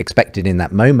have been expected in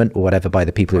that moment or whatever by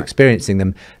the people who are experiencing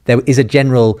them, there is a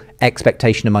general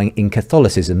expectation in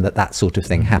Catholicism that sort of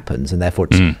thing happens, and therefore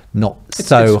it's not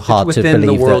so hard to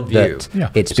believe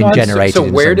that it's been generated. So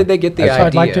where did they get the idea?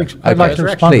 I'd like to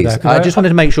respond to that. I just wanted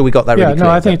to make sure we got that really clear.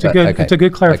 No, I think it's a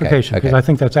good clarification, because I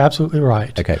think that's absolutely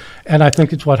right. Okay. And I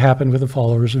think it's what happened with the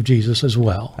followers of Jesus as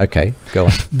well. Okay, go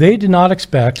on. They did not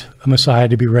expect a Messiah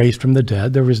to be raised from the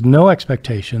dead. There was no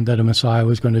expectation that a Messiah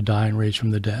was going to die and raise from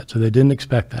the dead. So they didn't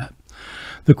expect that.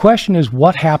 The question is,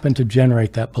 what happened to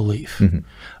generate that belief? Mm-hmm.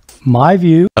 My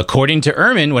view... According to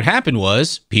Ehrman, what happened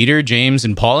was Peter, James,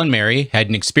 and Paul and Mary had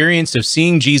an experience of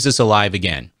seeing Jesus alive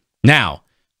again. Now,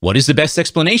 what is the best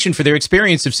explanation for their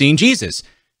experience of seeing Jesus?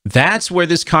 That's where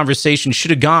this conversation should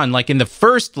have gone, like in the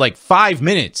first 5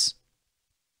 minutes.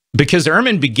 Because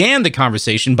Ehrman began the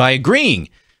conversation by agreeing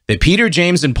that Peter,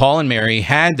 James, and Paul and Mary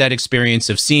had that experience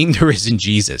of seeing the risen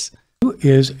Jesus.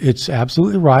 It's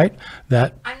absolutely right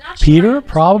that Peter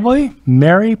probably,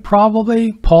 Mary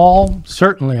probably, Paul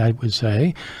certainly, I would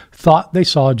say, thought they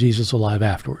saw Jesus alive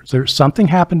afterwards. There's something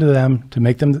happened to them to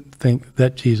make them think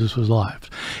that Jesus was alive.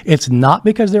 It's not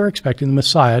because they were expecting the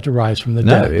Messiah to rise from the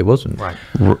dead. No, it wasn't. Right.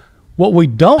 What we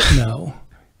don't know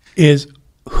is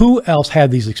who else had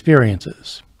these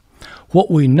experiences. What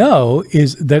we know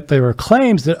is that there were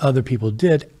claims that other people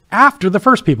did after the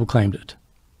first people claimed it.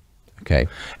 Okay.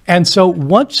 And so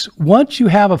once you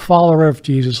have a follower of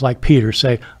Jesus like Peter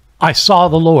say, I saw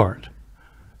the Lord,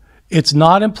 it's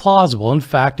not implausible. In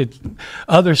fact,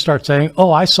 others start saying,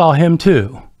 oh, I saw him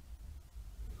too.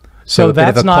 So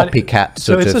that's not copycat.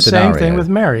 So it's the same thing with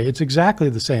Mary. It's exactly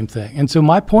the same thing. And so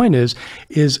my point is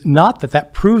not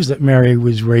that proves that Mary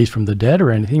was raised from the dead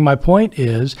or anything. My point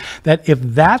is that if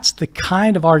that's the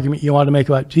kind of argument you want to make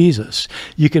about Jesus,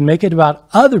 you can make it about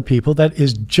other people that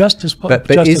is just as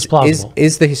plausible.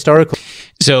 Is the historical...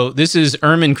 So this is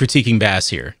Ehrman critiquing Bass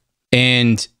here.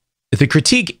 And the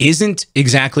critique isn't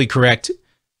exactly correct.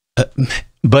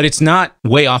 but it's not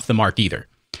way off the mark either.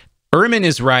 Ehrman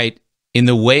is right in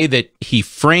the way that he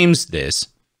frames this.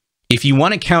 If you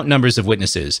want to count numbers of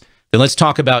witnesses, then let's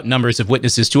talk about numbers of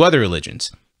witnesses to other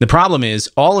religions. The problem is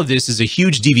all of this is a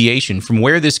huge deviation from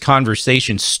where this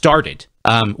conversation started,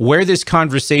 where this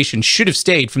conversation should have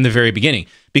stayed from the very beginning,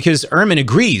 because Ehrman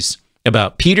agrees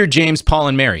about Peter, James, Paul,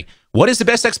 and Mary. What is the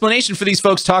best explanation for these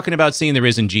folks talking about seeing the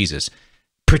risen Jesus?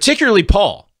 Particularly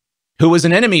Paul, who was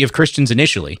an enemy of Christians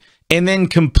initially, and then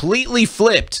completely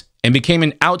flipped and became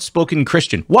an outspoken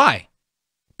Christian. Why?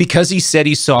 Because he said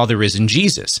he saw the risen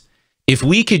Jesus. If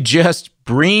we could just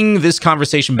bring this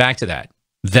conversation back to that,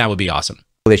 that would be awesome.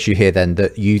 Issue here then,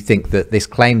 that you think that this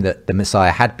claim that the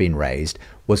Messiah had been raised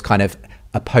was kind of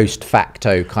a post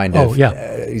facto kind of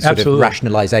sort of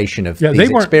rationalization of these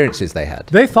experiences they had.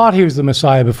 They thought he was the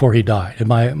Messiah before he died, in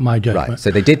my judgment. Right, so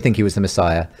they did think he was the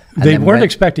Messiah. And they weren't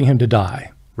expecting him to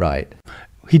die. Right.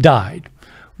 He died.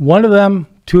 One of them,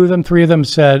 two of them, three of them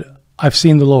said, "I've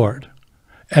seen the Lord."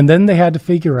 And then they had to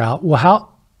figure out, well,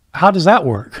 how does that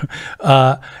work?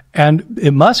 And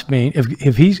it must mean,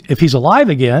 if he's alive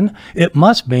again, it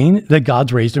must mean that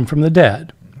God's raised him from the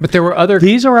dead. But there were other...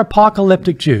 These are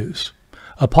apocalyptic Jews.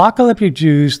 Apocalyptic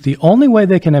Jews, the only way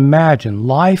they can imagine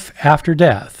life after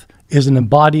death is an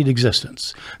embodied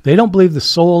existence. They don't believe the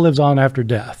soul lives on after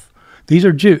death. These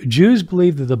are Jews. Jews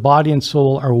believe that the body and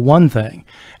soul are one thing,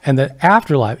 and that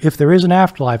afterlife, if there is an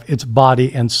afterlife, it's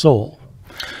body and soul.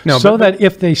 No, that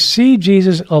if they see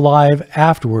Jesus alive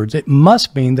afterwards, it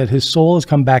must mean that his soul has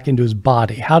come back into his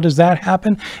body. How does that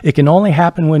happen? It can only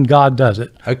happen when God does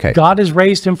it. Okay. God has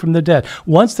raised him from the dead.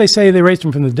 Once they say they raised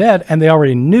him from the dead and they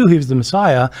already knew he was the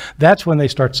Messiah, that's when they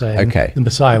start saying the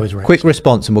Messiah was raised. Quick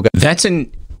response and we'll go. That's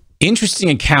an interesting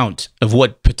account of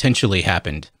what potentially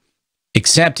happened,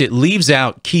 except it leaves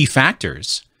out key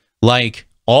factors like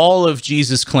all of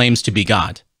Jesus' claims to be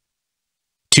God.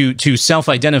 To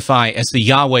self-identify as the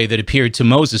Yahweh that appeared to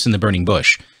Moses in the burning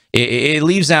bush. It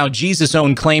leaves out Jesus'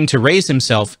 own claim to raise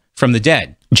himself from the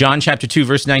dead. John chapter 2,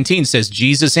 verse 19 says,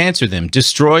 Jesus answered them,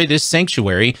 "Destroy this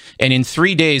sanctuary, and in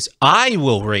 3 days I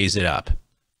will raise it up."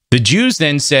 The Jews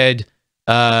then said,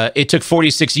 it took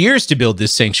 46 years to build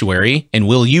this sanctuary, and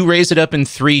will you raise it up in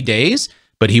 3 days?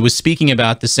 But he was speaking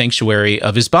about the sanctuary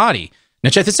of his body.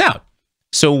 Now check this out.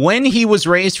 So when he was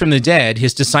raised from the dead,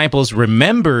 his disciples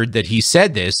remembered that he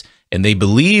said this, and they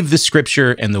believed the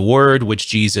scripture and the word which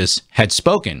Jesus had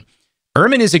spoken.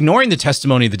 Ehrman is ignoring the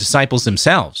testimony of the disciples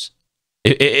themselves,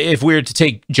 if we were to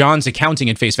take John's accounting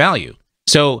at face value.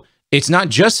 So it's not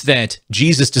just that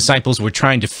Jesus' disciples were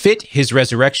trying to fit his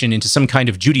resurrection into some kind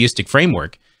of Judaistic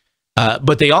framework,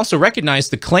 but they also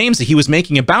recognized the claims that he was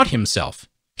making about himself.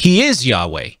 He is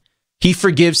Yahweh. He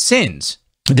forgives sins.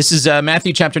 This is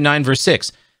Matthew chapter 9, verse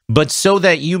 6. But so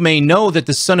that you may know that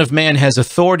the Son of Man has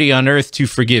authority on earth to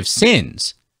forgive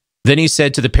sins. Then he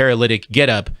said to the paralytic, "Get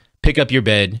up, pick up your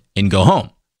bed, and go home."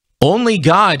 Only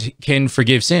God can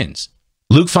forgive sins.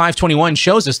 Luke 5:21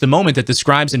 shows us the moment that the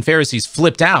scribes and Pharisees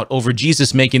flipped out over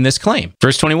Jesus making this claim.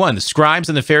 Verse 21, the scribes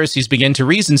and the Pharisees began to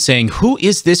reason, saying, "Who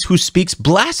is this who speaks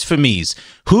blasphemies?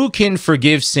 Who can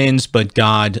forgive sins but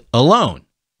God alone?"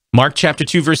 Mark chapter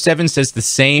 2, verse 7 says the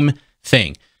same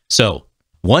thing. So,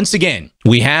 once again,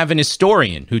 we have an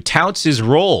historian who touts his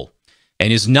role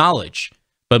and his knowledge,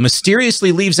 but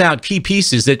mysteriously leaves out key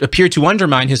pieces that appear to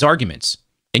undermine his arguments.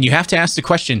 And you have to ask the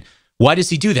question, why does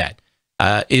he do that?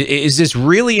 Is this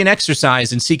really an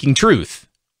exercise in seeking truth,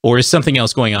 or is something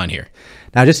else going on here?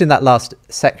 Now, just in that last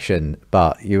section,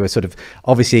 Bart, you were sort of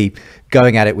obviously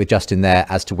going at it with Justin there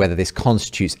as to whether this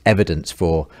constitutes evidence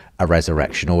for a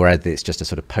resurrection or whether it's just a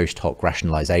sort of post hoc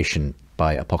rationalization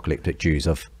by apocalyptic Jews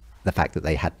of the fact that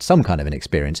they had some kind of an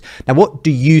experience. Now, what do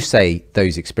you say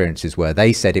those experiences were?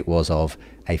 They said it was of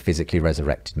a physically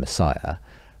resurrected Messiah.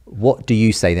 What do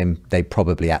you say they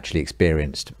probably actually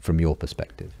experienced from your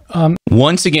perspective?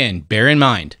 Once again, bear in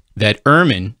mind that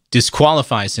Ehrman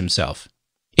disqualifies himself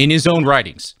in his own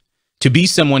writings to be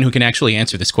someone who can actually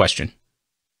answer this question.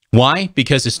 Why?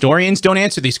 Because historians don't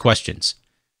answer these questions.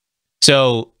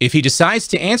 So if he decides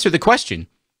to answer the question,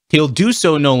 he'll do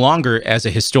so no longer as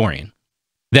a historian.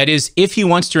 That is, if he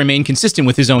wants to remain consistent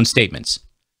with his own statements.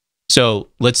 So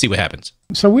let's see what happens.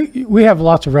 So we have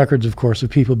lots of records, of course, of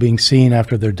people being seen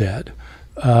after they're dead.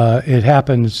 It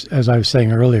happens, as I was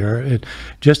saying earlier,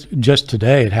 just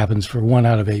today it happens for 1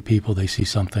 out of 8 people. They see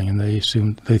something and they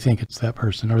think it's that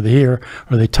person, or they hear,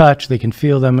 or they touch, they can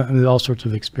feel them, and all sorts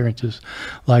of experiences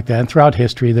like that. And throughout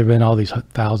history, there have been all these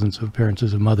thousands of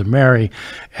appearances of Mother Mary,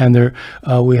 and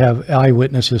we have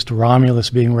eyewitnesses to Romulus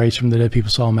being raised from the dead.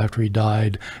 People saw him after he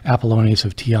died. Apollonius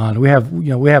of Tyana.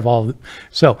 We have all.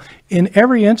 So in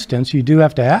every instance, you do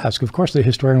have to ask. Of course, the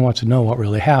historian wants to know what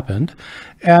really happened.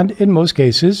 And in most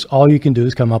cases, all you can do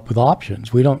is come up with options.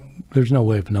 There's no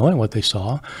way of knowing what they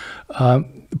saw,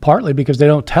 partly because they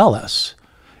don't tell us.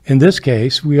 In this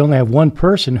case, we only have one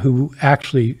person who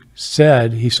actually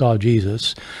said he saw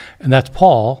Jesus, and that's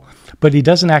Paul, but he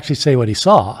doesn't actually say what he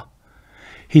saw.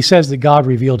 He says that God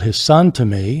revealed his son to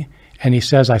me, and he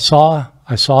says, I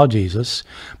saw Jesus,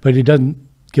 but he doesn't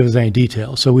give us any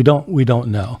details, so we don't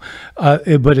know.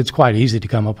 But it's quite easy to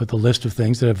come up with a list of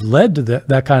things that have led to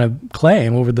that kind of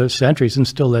claim over the centuries and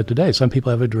still led today. Some people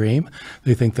have a dream;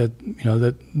 they think that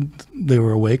that they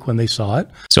were awake when they saw it.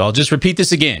 So I'll just repeat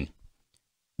this again.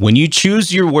 When you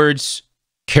choose your words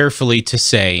carefully to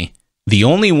say the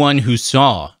only one who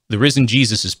saw the risen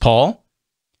Jesus is Paul,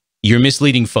 you're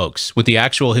misleading folks with the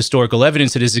actual historical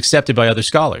evidence that is accepted by other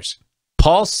scholars.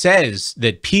 Paul says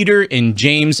that Peter and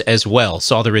James as well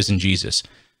saw the risen Jesus.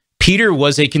 Peter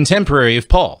was a contemporary of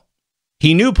Paul.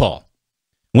 He knew Paul.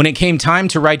 When it came time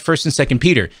to write 1st and 2nd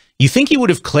Peter, you think he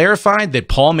would have clarified that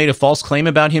Paul made a false claim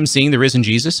about him seeing the risen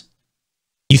Jesus?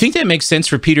 You think that makes sense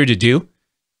for Peter to do?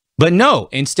 But no,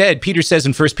 instead, Peter says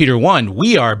in 1 Peter 1,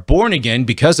 we are born again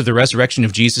because of the resurrection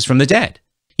of Jesus from the dead.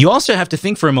 You also have to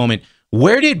think for a moment,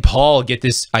 where did Paul get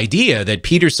this idea that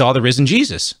Peter saw the risen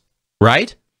Jesus?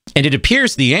 Right? And it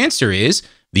appears the answer is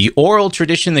the oral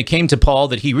tradition that came to Paul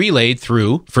that he relayed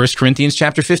through 1 Corinthians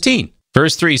chapter 15.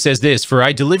 Verse 3 says this, for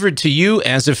I delivered to you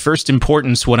as of first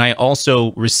importance what I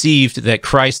also received, that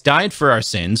Christ died for our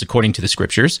sins, according to the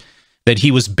Scriptures, that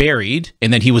he was buried,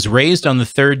 and that he was raised on the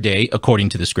 3rd day, according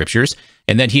to the Scriptures,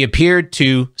 and that he appeared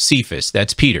to Cephas,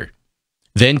 that's Peter,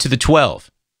 then to the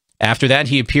 12. After that,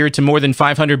 he appeared to more than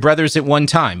 500 brothers at one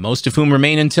time, most of whom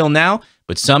remain until now,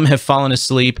 but some have fallen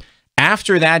asleep.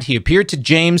 After that, he appeared to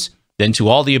James, then to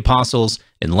all the apostles,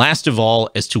 and last of all,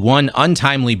 as to one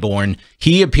untimely born,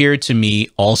 he appeared to me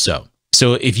also.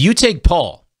 So if you take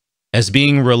Paul as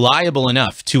being reliable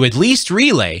enough to at least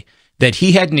relay that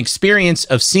he had an experience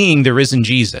of seeing the risen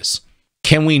Jesus,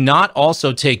 can we not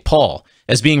also take Paul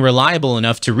as being reliable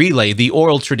enough to relay the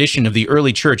oral tradition of the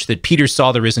early church that Peter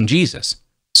saw the risen Jesus?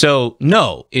 So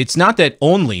no, it's not that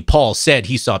only Paul said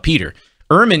he saw Peter.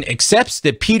 Ehrman accepts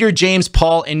that Peter, James,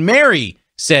 Paul, and Mary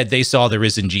said they saw the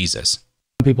risen Jesus.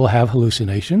 Some people have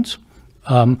hallucinations.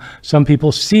 Some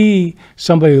people see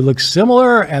somebody who looks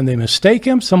similar and they mistake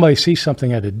him. Somebody sees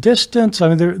something at a distance.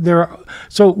 I mean, there are.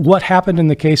 So what happened in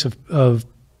the case of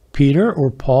Peter or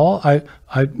Paul?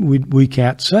 We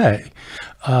can't say,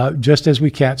 just as we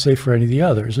can't say for any of the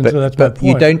others. And so that's my point.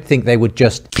 You don't think they would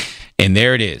just? And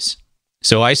there it is.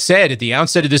 So I said at the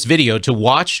outset of this video to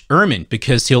watch Ehrman,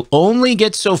 because he'll only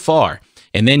get so far,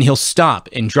 and then he'll stop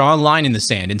and draw a line in the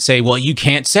sand and say, well, you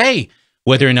can't say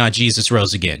whether or not Jesus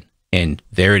rose again. And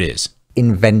there it is.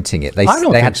 Inventing it. They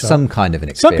had some kind of an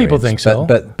experience. Some people think so.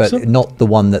 But not the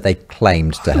one that they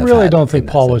claimed to have. I really don't think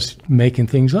Paul was making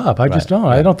things up. I just don't.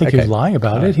 I don't think he was lying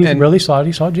about it. He really saw it.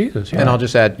 He saw Jesus. Yeah. And I'll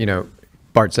just add,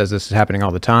 Bart says this is happening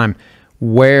all the time.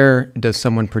 Where does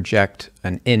someone project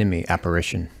an enemy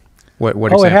apparition? What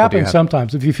example it happens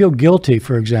sometimes. If you feel guilty,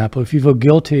 for example, if you feel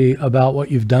guilty about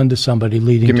what you've done to somebody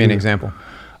leading to... Give me an example.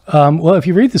 Well, if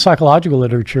you read the psychological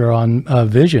literature on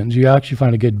visions, you actually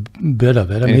find a good bit of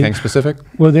it. Anything specific?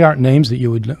 Well, they aren't names that you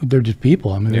would know. They're just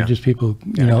people. I mean, they're just people,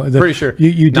 Pretty sure.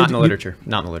 Not in the literature.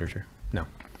 Not in the literature. No.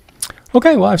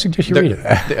 Okay, well, I suggest you read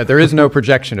it. There is no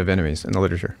projection of enemies in the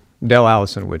literature. Dale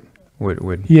Allison would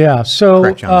yeah.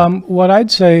 So what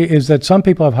I'd say is that some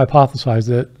people have hypothesized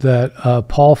that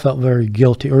Paul felt very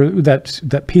guilty, or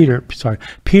that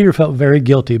Peter felt very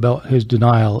guilty about his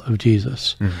denial of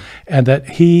Jesus, and that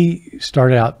he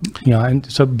started out, and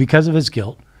so because of his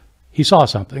guilt, he saw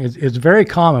something. It's very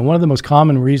common. One of the most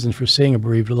common reasons for seeing a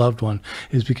bereaved loved one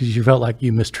is because you felt like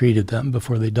you mistreated them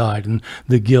before they died, and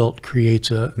the guilt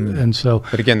creates and so.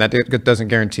 But again, that doesn't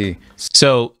guarantee.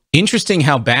 So. Interesting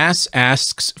how Bass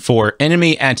asks for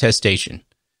enemy attestation.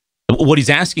 What he's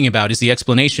asking about is the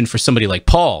explanation for somebody like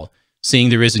Paul seeing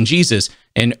the risen Jesus,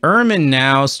 and Ehrman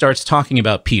now starts talking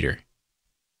about Peter.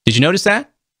 Did you notice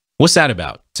that? What's that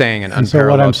about? Saying an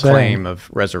unparalleled claim of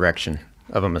resurrection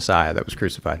of a Messiah that was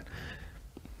crucified.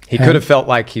 He could have felt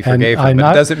like he forgave him,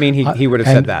 but it doesn't mean he would have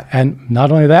said that. And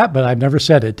not only that, but I've never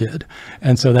said it did.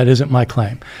 And so that isn't my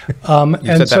claim. You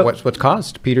said that what's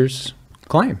caused Peter's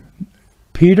claim.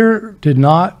 Peter did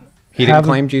not. He didn't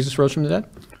claim Jesus rose from the dead?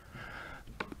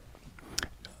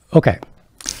 Okay.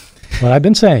 What I've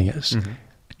been saying is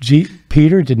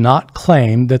Peter did not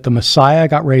claim that the Messiah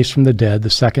got raised from the dead the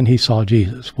second he saw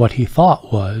Jesus. What he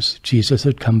thought was Jesus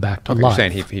had come back to life. You're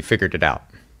saying he figured it out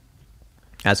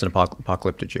as an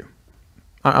apocalyptic Jew.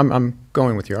 I'm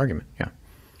going with your argument, yeah.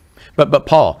 But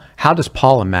Paul, how does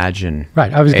Paul imagine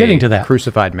I was getting to that.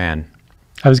 Crucified man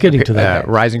I was getting to that.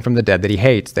 Rising from the dead that he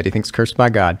hates, that he thinks cursed by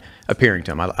God, appearing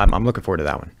to him? I'm looking forward to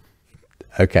that one.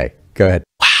 Okay, go ahead.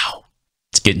 Wow,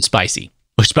 it's getting spicy.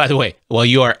 Which, by the way, while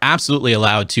you are absolutely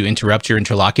allowed to interrupt your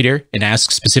interlocutor and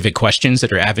ask specific questions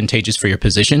that are advantageous for your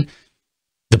position,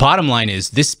 the bottom line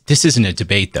is this isn't a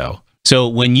debate, though. So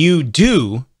when you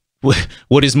do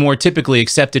what is more typically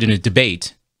accepted in a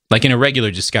debate, like in a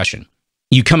regular discussion,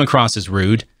 you come across as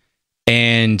rude,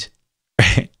 and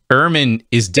Ehrman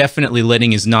is definitely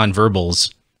letting his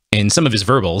nonverbals and some of his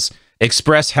verbals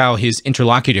express how his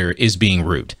interlocutor is being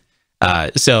rude.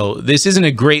 So this isn't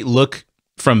a great look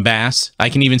from Bass. I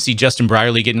can even see Justin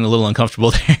Brierley getting a little uncomfortable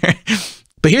there.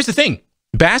 But here's the thing.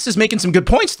 Bass is making some good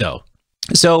points, though.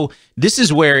 So this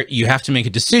is where you have to make a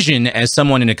decision as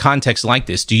someone in a context like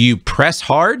this. Do you press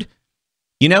hard,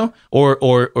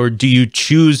 or do you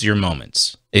choose your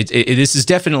moments? This is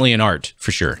definitely an art,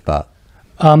 for sure.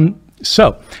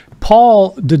 So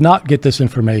Paul did not get this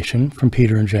information from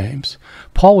Peter and James.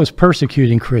 Paul was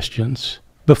persecuting Christians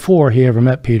before he ever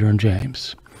met Peter and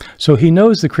James. So he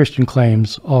knows the Christian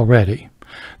claims already.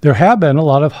 There have been a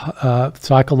lot of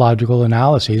psychological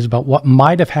analyses about what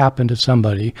might have happened to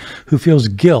somebody who feels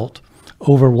guilt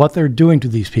over what they're doing to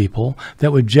these people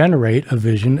that would generate a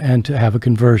vision and to have a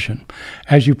conversion.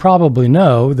 As you probably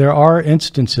know, there are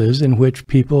instances in which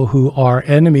people who are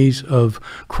enemies of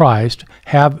Christ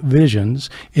have visions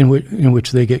in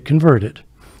which they get converted.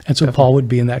 And so Paul would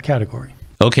be in that category.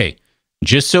 Okay,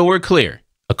 just so we're clear,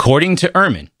 according to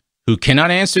Ehrman, who cannot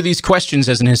answer these questions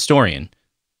as an historian,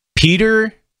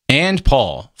 Peter and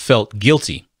Paul felt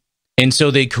guilty, and so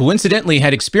they coincidentally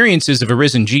had experiences of a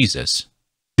risen Jesus.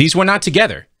 These were not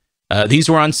together. These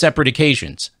were on separate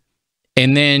occasions,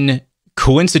 and then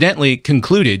coincidentally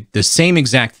concluded the same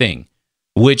exact thing,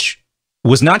 which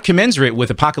was not commensurate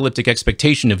with apocalyptic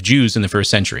expectation of Jews in the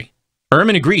first century.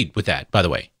 Ehrman agreed with that, by the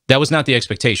way. That was not the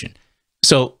expectation.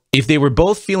 So if they were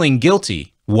both feeling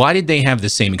guilty, why did they have the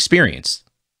same experience?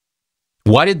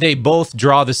 Why did they both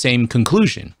draw the same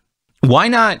conclusion? Why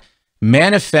not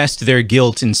manifest their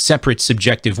guilt in separate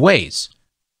subjective ways,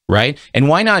 right? And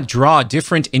why not draw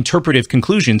different interpretive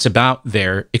conclusions about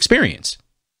their experience?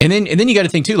 And then you got to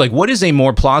think too, like, what is a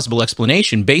more plausible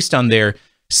explanation based on their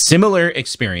similar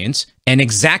experience and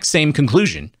exact same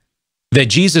conclusion, that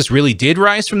Jesus really did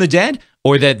rise from the dead,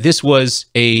 or that this was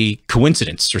a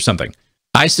coincidence or something?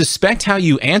 I suspect how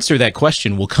you answer that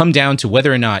question will come down to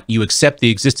whether or not you accept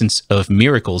the existence of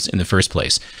miracles in the first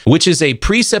place, which is a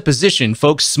presupposition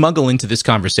folks smuggle into this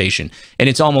conversation, and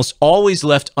it's almost always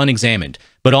left unexamined,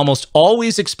 but almost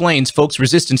always explains folks'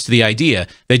 resistance to the idea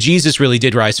that Jesus really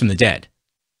did rise from the dead.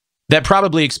 That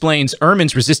probably explains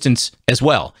Ehrman's resistance as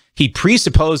well. He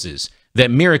presupposes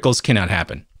that miracles cannot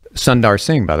happen. Sundar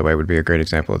Singh, by the way, would be a great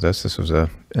example of this. This was an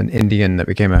Indian that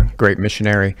became a great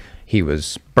missionary. He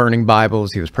was burning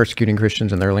Bibles. He was persecuting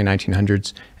Christians in the early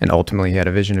 1900s, and ultimately he had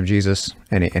a vision of Jesus,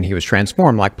 and he was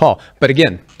transformed like Paul. But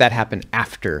again, that happened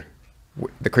after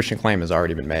the Christian claim has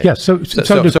already been made. Yes, so did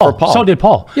Paul. So did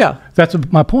Paul. Yeah. That's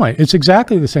my point. It's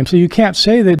exactly the same. So you can't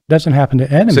say that it doesn't happen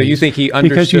to enemies. So you think he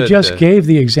understood... Because you just gave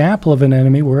the example of an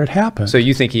enemy where it happened. So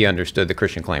you think he understood the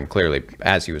Christian claim clearly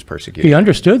as he was persecuted? He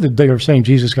understood that they were saying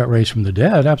Jesus got raised from the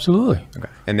dead, absolutely. Okay.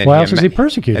 And then why else is he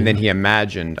persecuted? And then he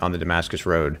imagined on the Damascus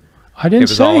Road. I didn't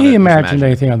say he imagined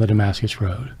anything on the Damascus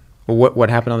Road. Well, what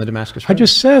happened on the Damascus Road? I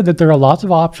just said that there are lots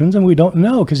of options, and we don't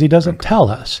know because he doesn't tell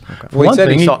us. Okay. Well, he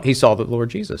said he saw the Lord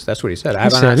Jesus. That's what he said. He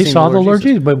said he saw the Lord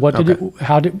Jesus. But what did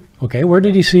where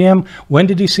did he see him? When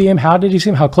did he see him? How did he see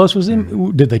him? How close was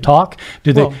him? Did they talk?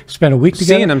 Did they spend a week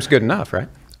together? Seeing him's good enough, right?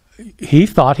 He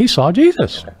thought he saw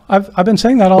Jesus. I've been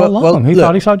saying that all along. He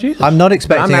thought he saw Jesus. I'm not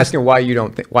expecting. I'm asking why you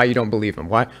don't believe him.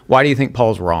 Why do you think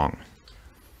Paul's wrong?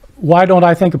 Why don't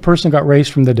I think a person got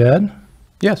raised from the dead?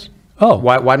 Yes. Oh.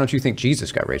 Why don't you think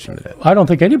Jesus got raised from the dead? I don't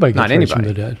think anybody gets raised from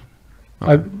the dead.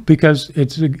 Okay. Because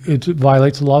it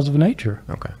violates the laws of nature.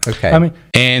 Okay. I mean,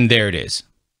 and there it is.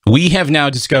 We have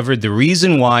now discovered the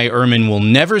reason why Ehrman will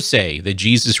never say that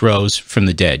Jesus rose from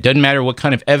the dead. Doesn't matter what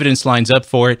kind of evidence lines up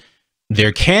for it.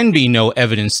 There can be no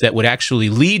evidence that would actually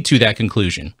lead to that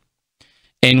conclusion.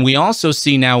 And we also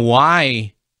see now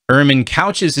why Ehrman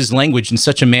couches his language in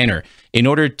such a manner in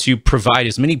order to provide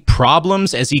as many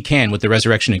problems as he can with the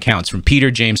resurrection accounts from Peter,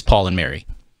 James, Paul, and Mary.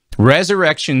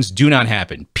 Resurrections do not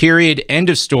happen. Period. End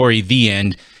of story. The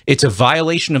end. It's a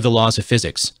violation of the laws of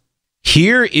physics.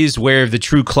 Here is where the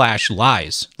true clash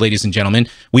lies, ladies and gentlemen.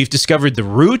 We've discovered the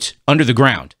root under the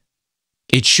ground.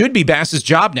 It should be Bass's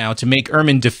job now to make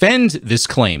Ehrman defend this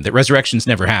claim that resurrections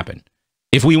never happen,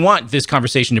 if we want this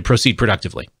conversation to proceed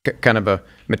productively. Kind of a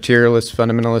materialist,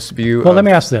 fundamentalist view. Well, let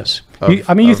me ask this.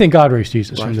 You think God raised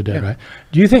Jesus from the dead, right?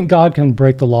 Do you think God can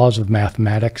break the laws of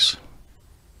mathematics?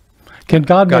 Can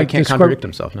God can't contradict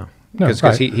himself, no. Because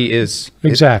right. he is...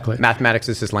 Exactly. Mathematics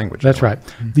is his language. That's right.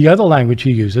 The other language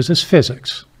he uses is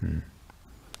physics.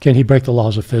 Can he break the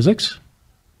laws of physics?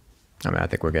 I mean, I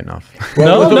think we're getting off.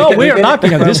 No, we are not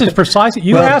getting off. This is precisely...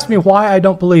 You asked me why I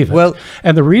don't believe it.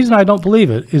 And the reason I don't believe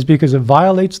it is because it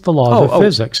violates the laws of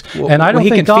physics. And I don't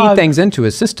think God... He can feed things into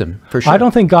his system, for sure. I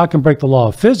don't think God can break the law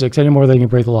of physics any more than he can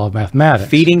break the law of mathematics.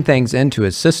 Feeding things into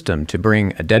his system to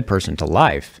bring a dead person to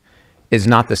life is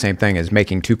not the same thing as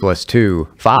making 2 + 2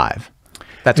 5.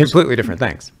 That's completely different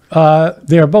things.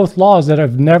 They are both laws that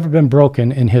have never been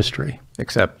broken in history.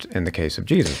 Except in the case of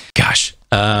Jesus. Gosh.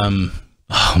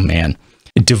 Oh, man.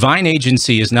 Divine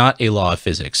agency is not a law of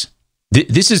physics.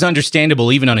 This is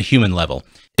understandable even on a human level.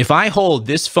 If I hold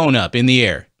this phone up in the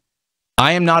air,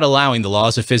 I am not allowing the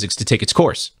laws of physics to take its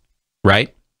course,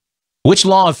 right? Which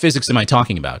law of physics am I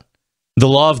talking about? The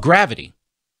law of gravity.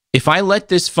 If I let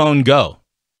this phone go,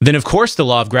 then of course the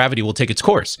law of gravity will take its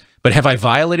course. But have I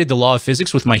violated the law of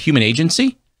physics with my human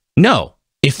agency? No.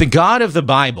 If the God of the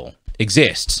Bible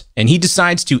exists and he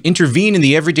decides to intervene in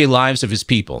the everyday lives of his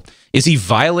people, is he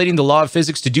violating the law of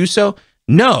physics to do so?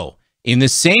 No. In the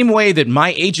same way that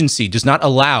my agency does not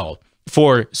allow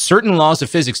for certain laws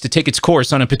of physics to take its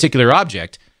course on a particular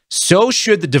object, so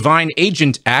should the divine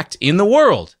agent act in the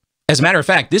world. As a matter of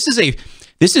fact, this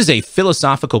is a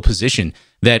philosophical position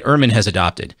that Ehrman has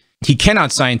adopted. He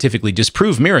cannot scientifically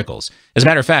disprove miracles. As a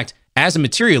matter of fact, as a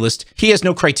materialist, he has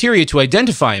no criteria to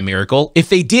identify a miracle if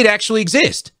they did actually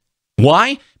exist.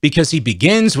 Why? Because he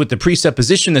begins with the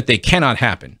presupposition that they cannot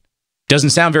happen. Doesn't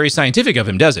sound very scientific of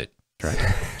him, does it?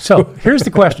 Right. So here's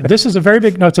the question. This is a very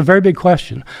big, it's a very big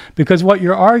question, because what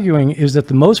you're arguing is that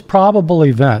the most probable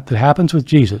event that happens with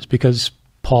Jesus, because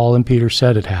Paul and Peter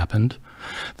said it happened,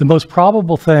 the most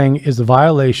probable thing is the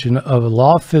violation of a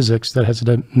law of physics that has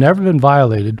never been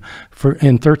violated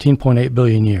in 13.8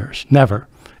 billion years. Never.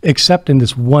 Except in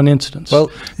this one instance.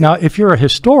 Well, now, if you're a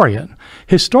historian,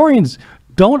 historians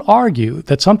don't argue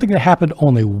that something that happened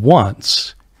only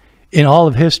once in all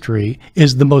of history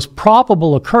is the most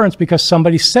probable occurrence because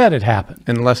somebody said it happened.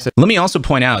 Let me also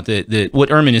point out that what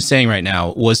Ehrman is saying right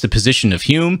now was the position of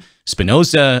Hume,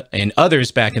 Spinoza, and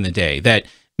others back in the day, that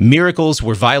miracles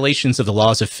were violations of the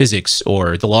laws of physics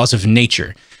or the laws of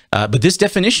nature. But this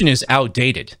definition is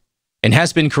outdated and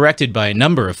has been corrected by a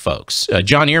number of folks.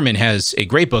 John Ehrman has a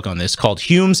great book on this called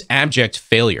Hume's Abject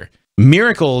Failure.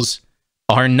 Miracles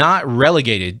are not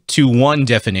relegated to one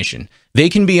definition. They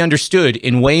can be understood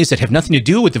in ways that have nothing to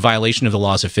do with the violation of the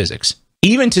laws of physics.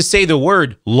 Even to say the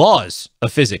word laws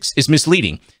of physics is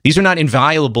misleading. These are not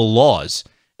inviolable laws.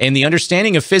 And the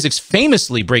understanding of physics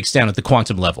famously breaks down at the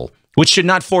quantum level, which should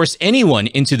not force anyone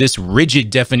into this rigid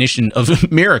definition of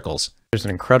miracles. There's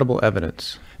an incredible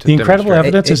evidence. The incredible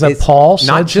evidence is that Paul said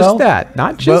so? Not just that.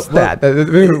 Not just that.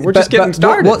 We're just getting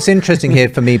started. What's interesting here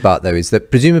for me, Bart, though, is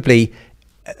that presumably,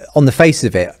 on the face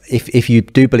of it, if you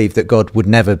do believe that God would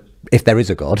never, if there is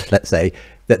a God, let's say,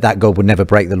 that God would never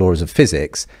break the laws of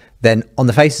physics, then on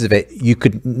the faces of it,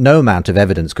 no amount of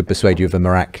evidence could persuade you of a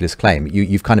miraculous claim.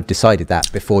 You've kind of decided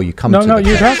that before you come to what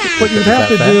you'd have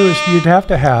to do is you'd have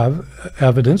to have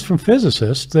evidence from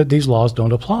physicists that these laws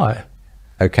don't apply.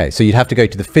 Okay, so you'd have to go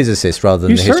to the physicist rather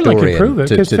than the historian. You certainly can prove it,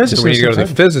 because so we need to go to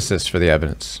the physicist for the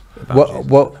evidence.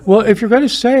 Well, if you're going to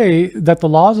say that the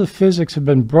laws of physics have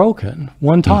been broken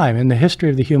one time in the history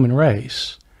of the human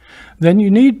race, then you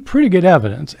need pretty good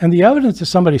evidence. And the evidence is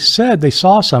somebody said they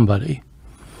saw somebody.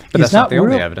 But that's not the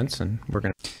only evidence, and we're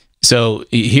going to... So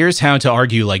here's how to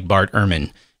argue like Bart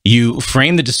Ehrman. You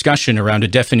frame the discussion around a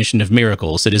definition of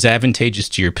miracles that is advantageous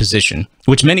to your position,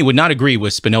 which many would not agree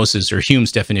with Spinoza's or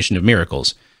Hume's definition of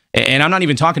miracles. And I'm not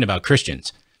even talking about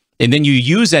Christians. And then you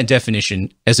use that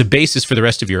definition as a basis for the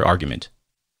rest of your argument.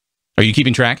 Are you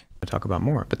keeping track? We'll talk about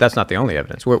more, but that's not the only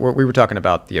evidence. We were talking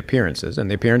about the appearances,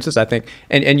 and the appearances, I think,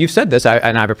 and you've said this,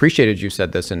 and I've appreciated you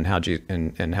said this in how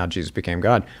Jesus became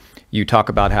God. You talk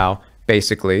about how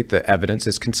basically the evidence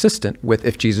is consistent with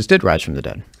if Jesus did rise from the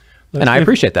dead. And I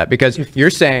appreciate that, because you're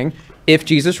saying if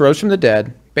Jesus rose from the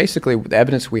dead, basically the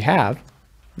evidence we have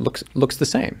looks the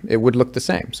same. It would look the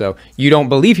same. So you don't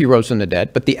believe he rose from the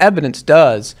dead, but the evidence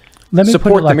does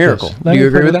support the miracle. Do you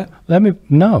agree with that?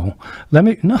 No.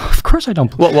 Of course I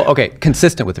don't. Well, okay,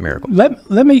 consistent with the miracle.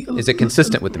 Is it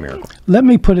consistent with the miracle? Let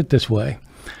me put it this way.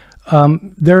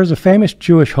 There is a famous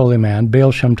Jewish holy man,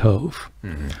 Baal Shem Tov,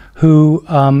 who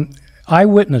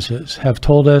eyewitnesses have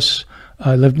told us,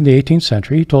 lived in the 18th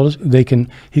century. He told us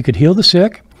he could heal the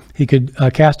sick, he could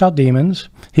cast out demons,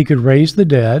 he could raise the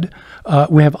dead.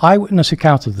 We have eyewitness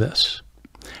accounts of this.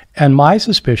 And my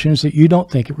suspicion is that you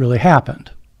don't think it really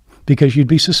happened, because you'd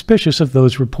be suspicious of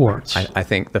those reports. I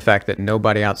think the fact that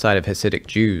nobody outside of Hasidic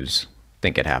Jews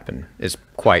think it happened is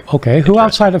quite okay. Who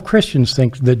outside of Christians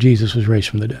think that Jesus was raised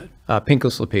from the dead?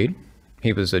 Pinchas Lapid.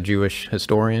 He was a Jewish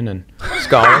historian and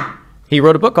scholar. He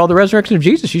wrote a book called The Resurrection of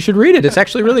Jesus. You should read it. It's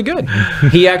actually really good.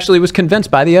 He actually was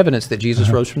convinced by the evidence that Jesus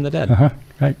rose from the dead.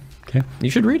 Right. Okay. You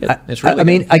should read it. It's really I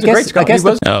mean, good. I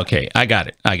guess okay, I got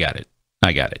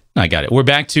it. We're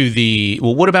back to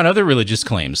what about other religious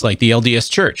claims, like the LDS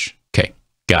Church? Okay,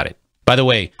 got it. By the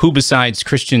way, who besides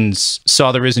Christians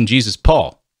saw the risen Jesus?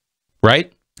 Paul,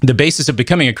 right? The basis of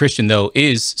becoming a Christian, though,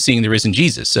 is seeing the risen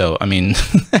Jesus. So, I mean,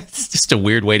 it's just a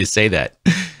weird way to say that.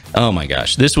 Oh my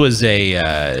gosh. This was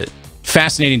a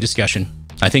fascinating discussion.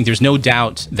 I think there's no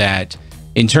doubt that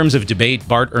in terms of debate,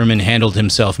 Bart Ehrman handled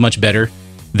himself much better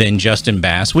than Justin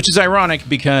Bass, which is ironic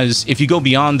because if you go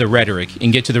beyond the rhetoric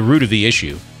and get to the root of the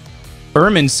issue,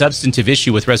 Ehrman's substantive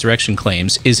issue with resurrection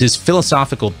claims is his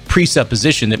philosophical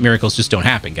presupposition that miracles just don't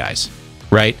happen, guys,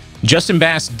 right? Justin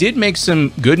Bass did make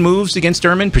some good moves against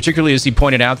Ehrman, particularly as he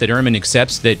pointed out that Ehrman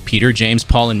accepts that Peter, James,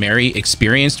 Paul, and Mary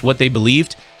experienced what they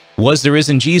believed was the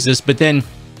risen Jesus, but then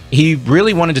he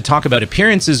really wanted to talk about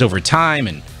appearances over time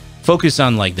and focus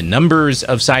on like the numbers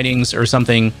of sightings or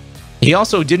something. He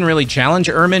also didn't really challenge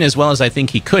Ehrman as well as I think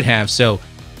he could have, so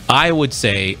I would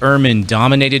say Ehrman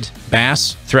dominated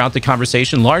Bass throughout the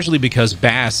conversation, largely because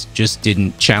Bass just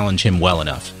didn't challenge him well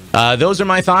enough. Those are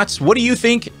my thoughts. What do you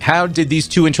think? How did these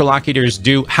two interlocutors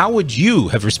do? How would you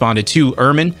have responded to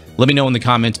Ehrman? Let me know in the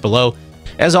comments below.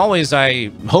 As always, I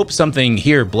hope something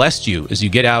here blessed you as you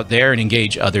get out there and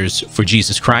engage others for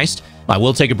Jesus Christ. I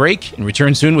will take a break and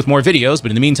return soon with more videos,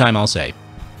 but in the meantime, I'll say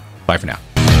bye for now.